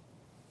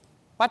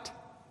 What?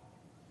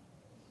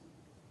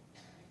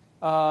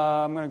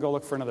 I'm going to go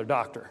look for another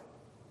doctor.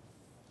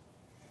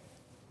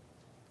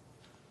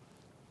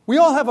 We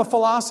all have a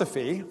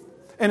philosophy,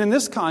 and in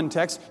this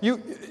context,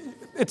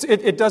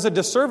 it does a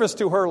disservice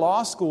to her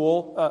law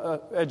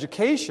school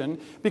education,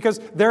 because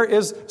there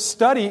is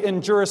study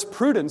in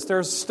jurisprudence,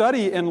 there's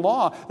study in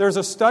law, there's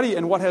a study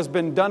in what has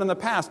been done in the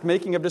past,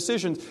 making of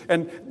decisions,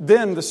 and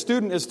then the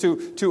student is to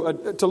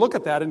look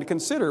at that and to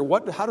consider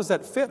how does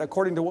that fit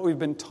according to what we've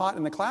been taught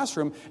in the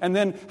classroom, and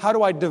then how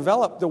do I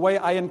develop the way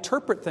I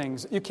interpret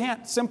things. You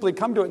can't simply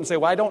come to it and say,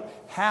 well, I don't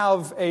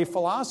have a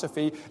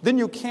philosophy. Then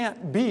you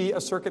can't be a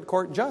circuit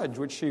court judge,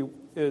 which she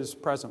is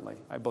presently,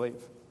 I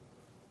believe.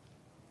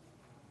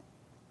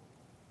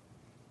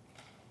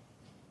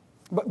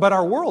 But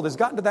our world has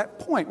gotten to that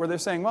point where they're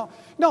saying, well,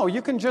 no,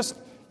 you can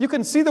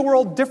see the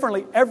world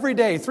differently every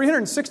day,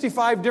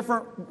 365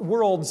 different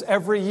worlds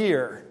every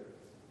year.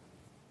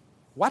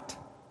 What?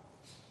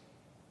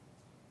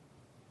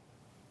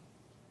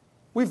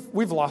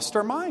 We've lost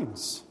our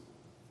minds.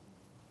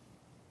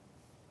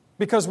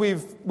 Because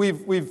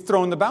we've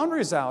thrown the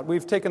boundaries out.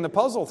 We've taken the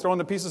puzzle, thrown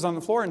the pieces on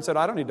the floor and said,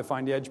 I don't need to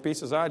find the edge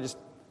pieces. I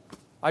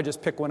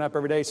just pick one up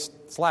every day,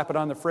 slap it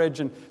on the fridge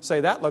and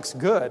say, that looks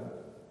good.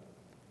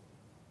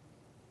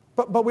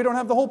 But we don't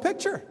have the whole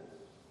picture.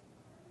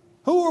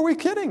 Who are we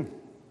kidding?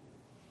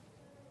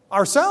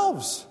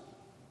 Ourselves.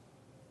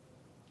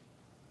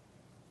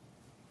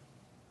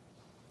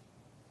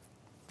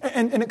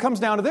 And it comes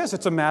down to this.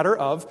 It's a matter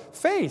of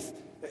faith.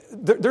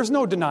 There's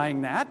no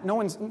denying that. No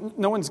one's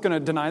going to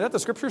deny that. The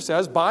Scripture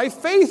says, by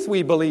faith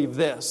we believe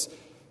this.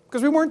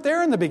 Because we weren't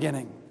there in the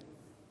beginning.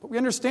 But we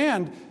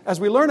understand, as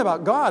we learn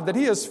about God, that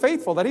He is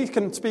faithful, that He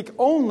can speak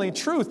only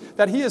truth,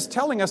 that He is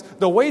telling us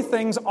the way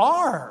things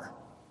are.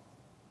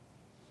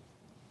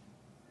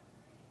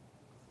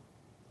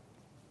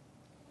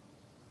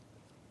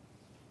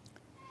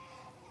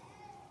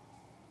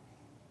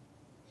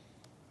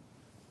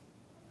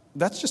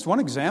 That's just one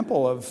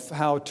example of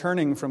how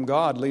turning from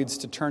God leads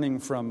to turning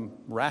from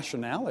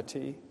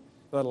rationality,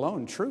 let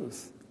alone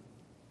truth,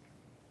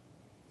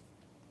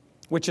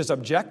 which is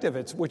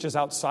objective, which is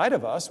outside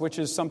of us, which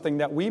is something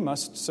that we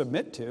must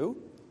submit to,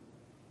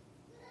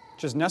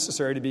 which is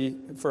necessary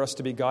for us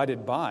to be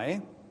guided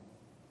by.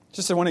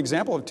 Just one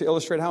example to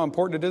illustrate how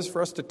important it is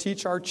for us to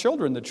teach our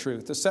children the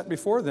truth, to set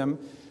before them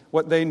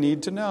what they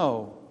need to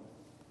know.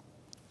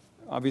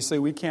 Obviously,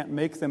 we can't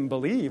make them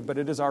believe, but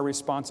it is our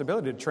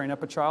responsibility to train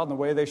up a child in the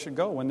way they should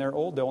go. When they're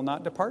old, they will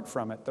not depart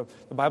from it. The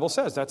Bible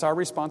says that's our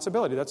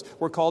responsibility. That's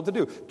what we're called to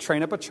do.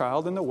 Train up a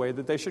child in the way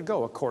that they should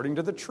go, according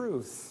to the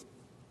truth.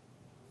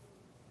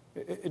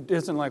 It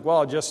isn't like,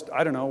 well, just,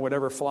 I don't know,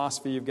 whatever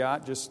philosophy you've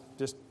got, just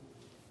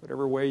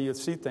whatever way you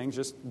see things,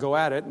 just go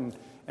at it,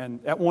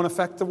 and that won't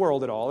affect the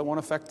world at all. It won't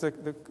affect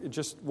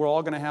we're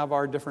all going to have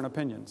our different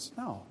opinions.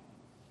 No,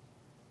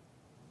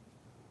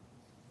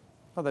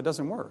 that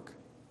doesn't work.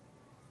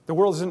 The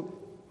world isn't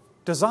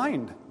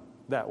designed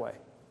that way,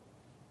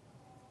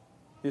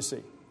 you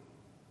see.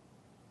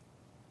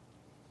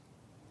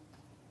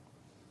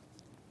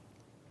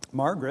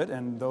 Margaret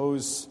and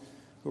those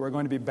who are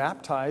going to be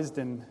baptized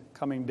in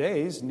coming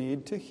days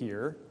need to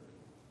hear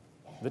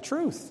the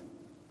truth.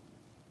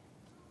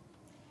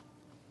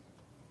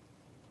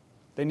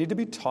 They need to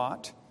be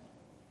taught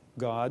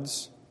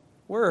God's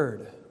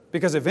Word.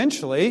 Because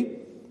eventually,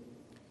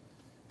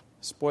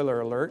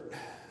 spoiler alert,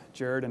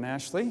 Jared and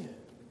Ashley,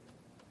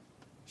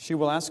 she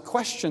will ask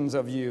questions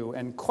of you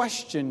and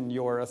question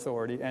your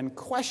authority and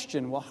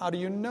question, well, how do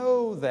you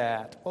know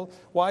that? Well,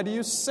 why do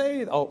you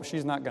say that? Oh,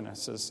 she's not going to,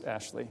 says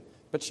Ashley,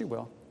 but she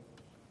will.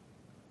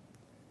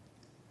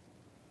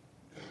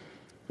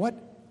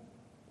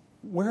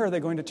 Where are they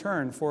going to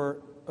turn for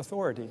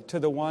authority? To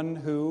the one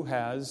who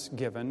has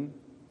given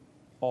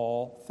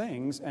all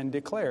things and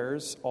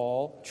declares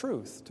all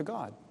truth to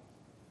God.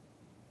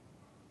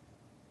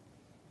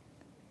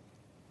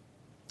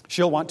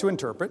 She'll want to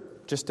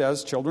interpret, just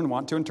as children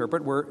want to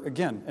interpret. We're,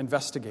 again,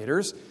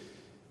 investigators.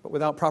 But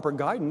without proper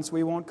guidance,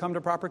 we won't come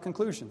to proper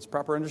conclusions,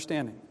 proper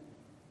understanding.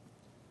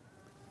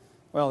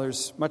 Well,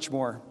 there's much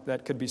more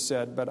that could be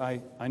said, but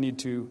I need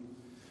to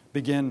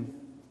begin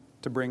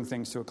to bring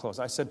things to a close.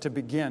 I said to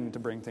begin to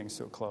bring things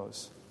to a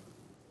close.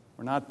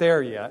 We're not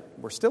there yet.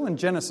 We're still in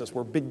Genesis.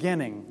 We're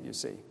beginning, you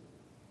see.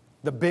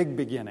 The big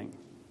beginning.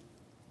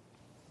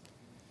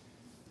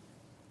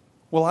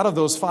 Well, out of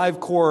those 5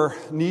 core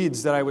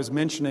needs that I was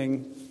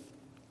mentioning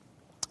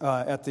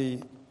at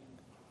the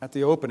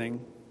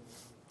opening,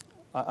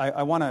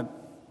 I want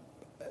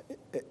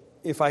to,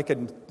 if I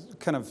could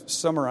kind of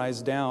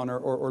summarize down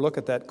or look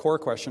at that core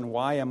question,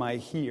 why am I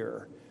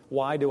here?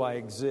 Why do I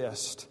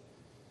exist?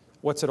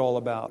 What's it all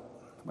about?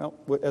 Well,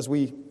 as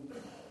we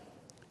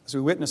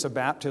witness a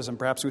baptism,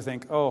 perhaps we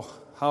think, oh,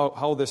 how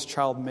will this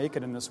child make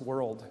it in this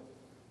world?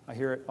 I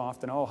hear it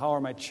often, oh, how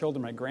are my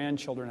children, my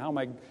grandchildren, how are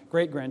my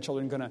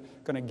great-grandchildren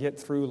going to get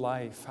through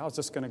life? How's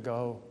this going to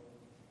go?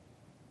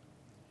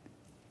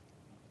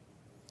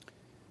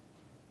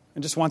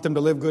 And just want them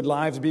to live good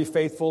lives, be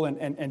faithful,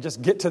 and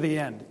just get to the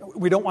end.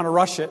 We don't want to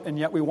rush it, and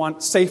yet we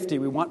want safety,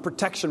 we want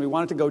protection, we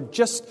want it to go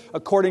just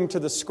according to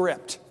the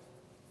script.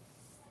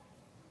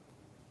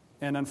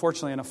 And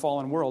unfortunately, in a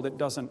fallen world, it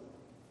doesn't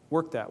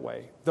work that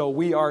way. Though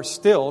we are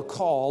still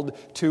called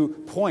to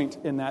point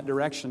in that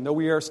direction. Though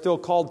we are still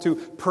called to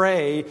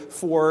pray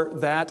for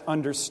that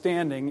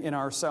understanding in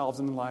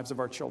ourselves and the lives of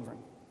our children.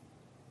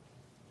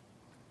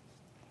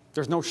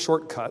 There's no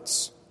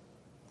shortcuts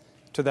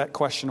to that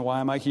question, why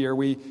am I here?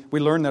 We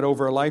learn that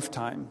over a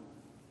lifetime.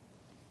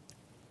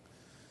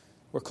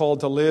 We're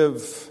called to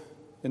live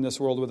in this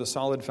world with a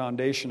solid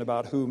foundation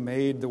about who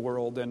made the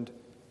world and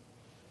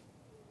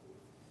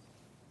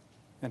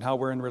how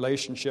we're in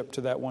relationship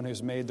to that one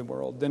who's made the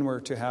world. Then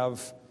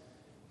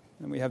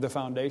we have the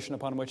foundation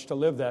upon which to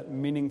live that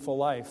meaningful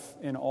life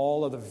in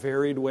all of the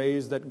varied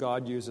ways that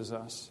God uses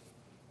us.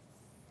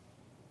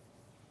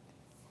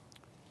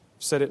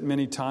 I've said it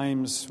many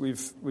times,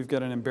 we've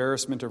got an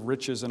embarrassment of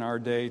riches in our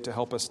day to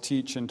help us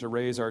teach and to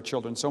raise our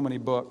children. So many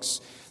books.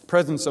 The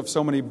presence of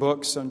so many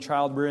books on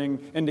child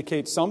rearing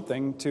indicates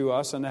something to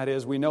us, and that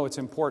is we know it's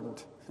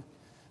important.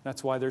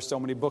 That's why there's so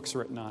many books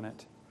written on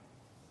it.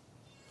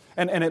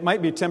 And it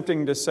might be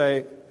tempting to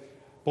say,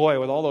 boy,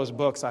 with all those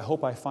books, I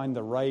hope I find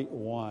the right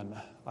one.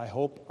 I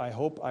hope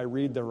I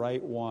read the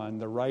right one,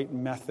 the right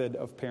method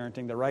of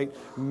parenting, the right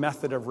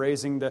method of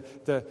raising the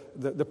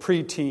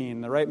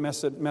preteen, the right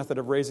method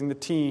of raising the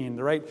teen,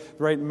 the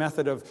right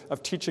method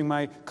of teaching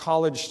my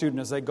college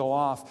student as they go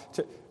off.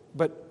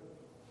 But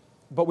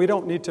we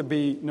don't need to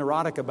be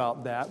neurotic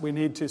about that. We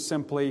need to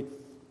simply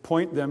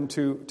point them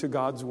to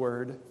God's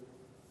Word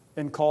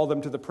and call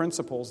them to the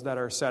principles that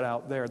are set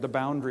out there, the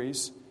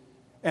boundaries.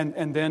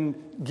 And then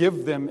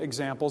give them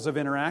examples of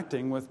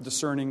interacting with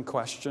discerning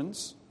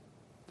questions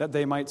that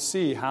they might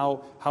see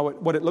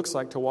what it looks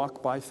like to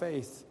walk by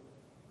faith.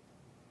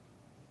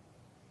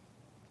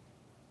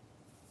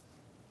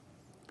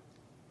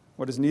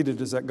 What is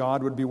needed is that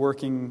God would be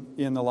working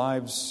in our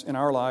lives, and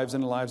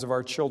the lives of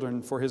our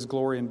children for His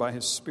glory and by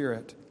His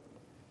Spirit.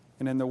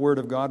 And in the Word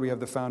of God, we have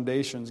the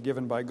foundations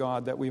given by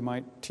God that we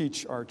might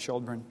teach our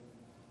children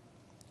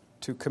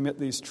to commit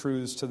these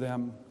truths to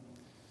them.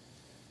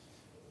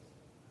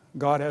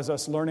 God has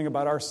us learning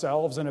about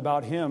ourselves and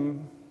about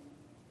Him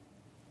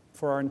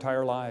for our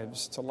entire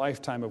lives. It's a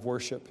lifetime of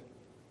worship.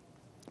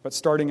 But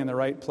starting in the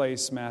right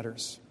place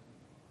matters.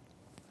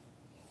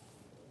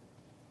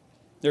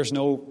 There's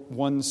no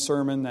one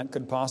sermon that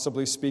could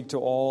possibly speak to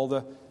all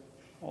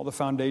the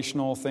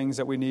foundational things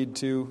that we need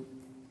to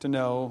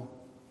know.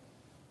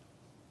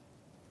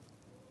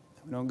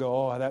 We don't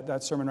go,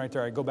 that sermon right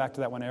there, I go back to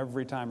that one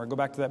every time, or go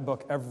back to that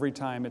book every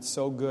time. It's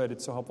so good,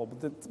 it's so helpful.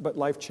 But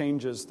life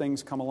changes,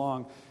 things come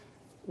along.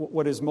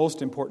 What is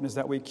most important is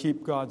that we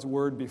keep God's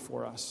Word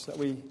before us, that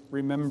we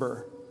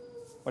remember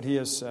what He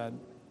has said.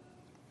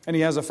 And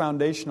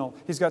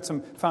He's got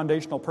some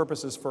foundational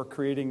purposes for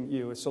creating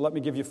you. So let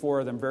me give you 4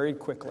 of them very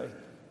quickly.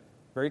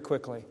 Very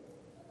quickly.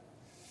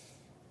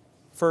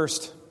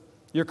 First,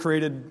 you're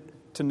created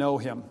to know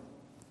Him.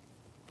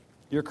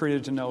 You're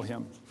created to know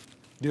Him.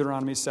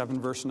 Deuteronomy 7,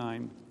 verse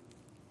 9.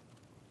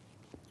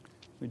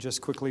 We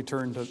just quickly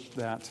turn to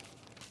that.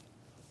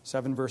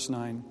 7, verse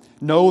 9.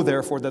 Know,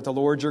 therefore, that the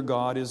Lord your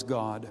God is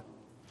God,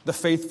 the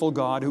faithful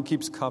God who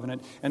keeps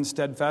covenant and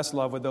steadfast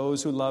love with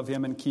those who love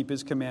Him and keep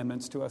His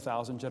commandments to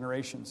 1,000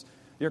 generations.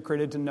 You're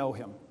created to know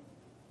Him.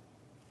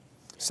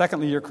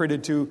 Secondly, you're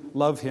created to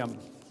love Him.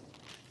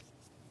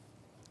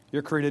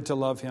 You're created to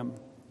love Him.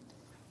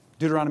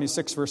 Deuteronomy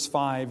 6, verse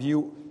 5.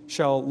 You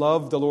shall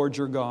love the Lord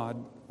your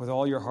God with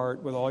all your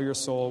heart, with all your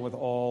soul, with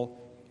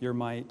all your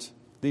might.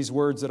 These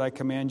words that I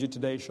command you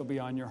today shall be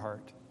on your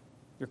heart.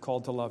 You're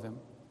called to love Him.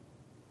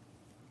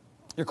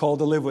 You're called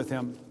to live with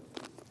Him.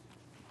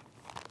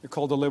 You're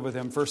called to live with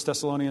Him. 1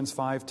 Thessalonians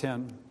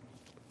 5:10.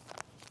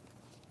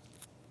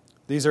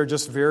 These are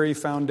just very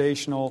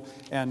foundational,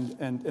 and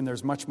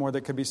there's much more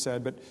that could be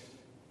said, but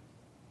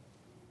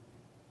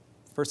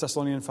 1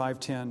 Thessalonians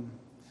 5:10.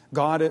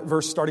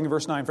 Starting in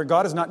verse 9, for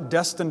God has not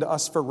destined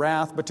us for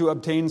wrath, but to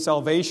obtain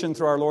salvation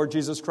through our Lord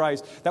Jesus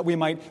Christ, that we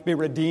might be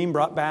redeemed,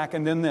 brought back,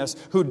 and then this,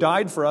 who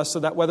died for us,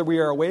 so that whether we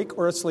are awake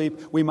or asleep,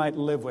 we might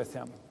live with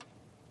him.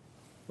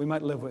 We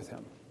might live with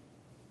him.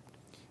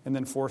 And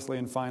then fourthly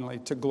and finally,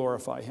 to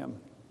glorify him.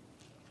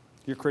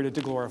 You're created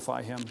to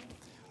glorify him.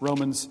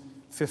 Romans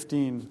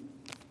 15,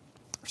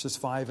 verses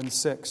 5 and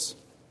 6.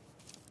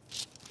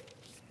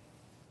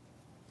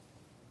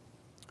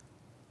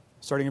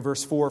 Starting in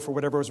verse 4, for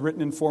whatever was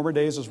written in former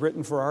days was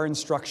written for our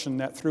instruction,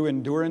 that through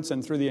endurance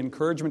and through the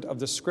encouragement of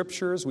the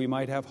Scriptures we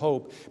might have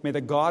hope. May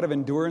the God of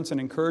endurance and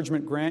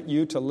encouragement grant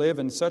you to live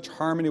in such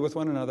harmony with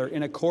one another,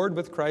 in accord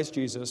with Christ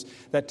Jesus,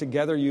 that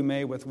together you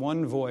may with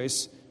one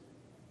voice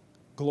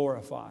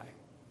glorify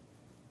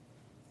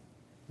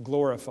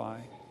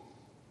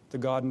the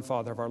God and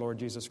Father of our Lord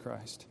Jesus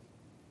Christ.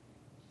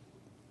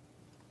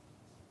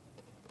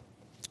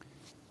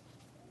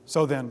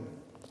 So then,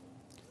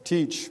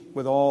 teach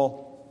with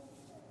all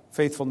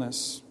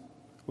faithfulness,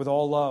 with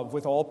all love,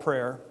 with all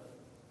prayer,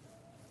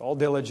 with all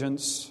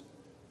diligence,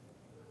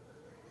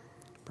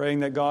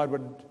 praying that God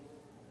would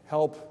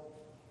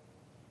help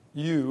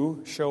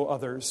you show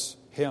others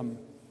him.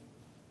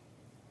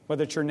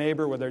 Whether it's your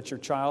neighbor, whether it's your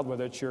child,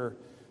 whether it's your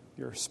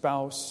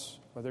spouse,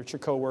 whether it's your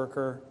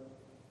coworker,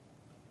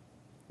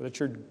 whether it's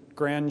your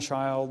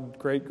grandchild,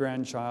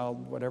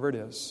 great-grandchild, whatever it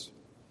is.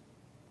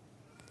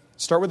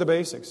 Start with the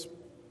basics.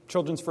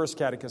 Children's First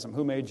Catechism.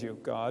 Who made you?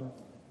 God.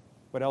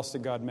 What else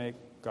did God make?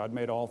 God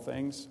made all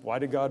things. Why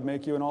did God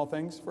make you in all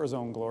things? For his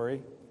own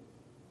glory.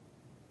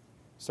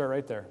 Start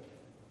right there.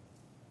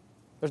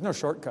 There's no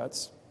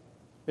shortcuts.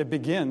 It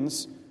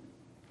begins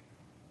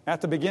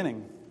at the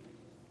beginning,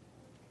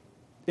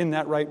 in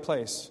that right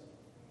place.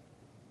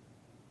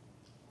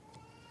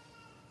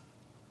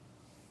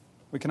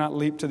 We cannot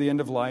leap to the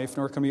end of life,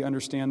 nor can we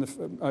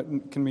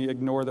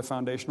ignore the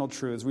foundational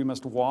truths. We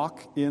must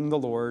walk in the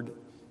Lord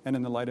and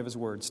in the light of his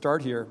word.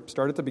 Start here.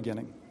 Start at the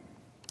beginning.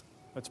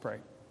 Let's pray.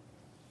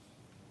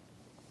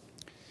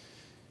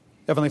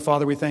 Heavenly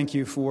Father, we thank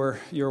you for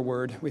your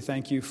word. We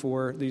thank you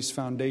for these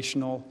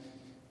foundational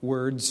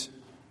words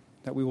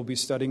that we will be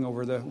studying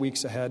over the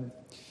weeks ahead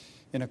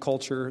in a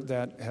culture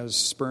that has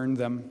spurned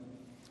them.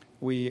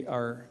 We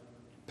are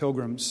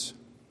pilgrims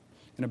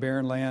in a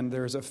barren land.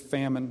 There is a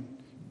famine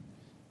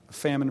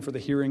for the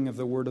hearing of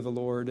the word of the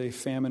Lord, a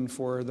famine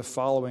for the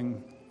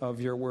following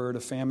of your word, a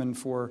famine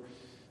for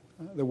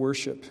the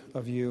worship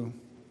of you.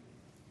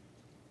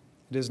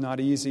 It is not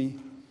easy,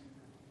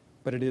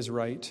 but it is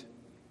right.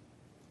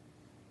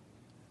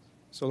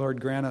 So, Lord,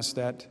 grant us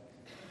that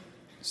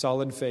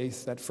solid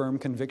faith, that firm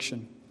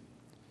conviction,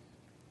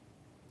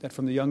 that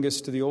from the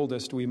youngest to the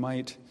oldest we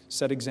might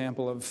set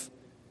example of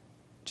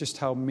just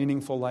how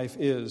meaningful life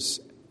is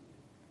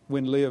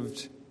when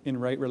lived in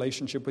right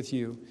relationship with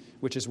you,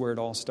 which is where it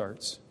all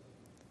starts.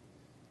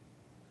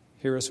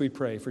 Hear us, we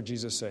pray, for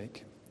Jesus'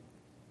 sake.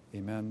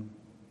 Amen.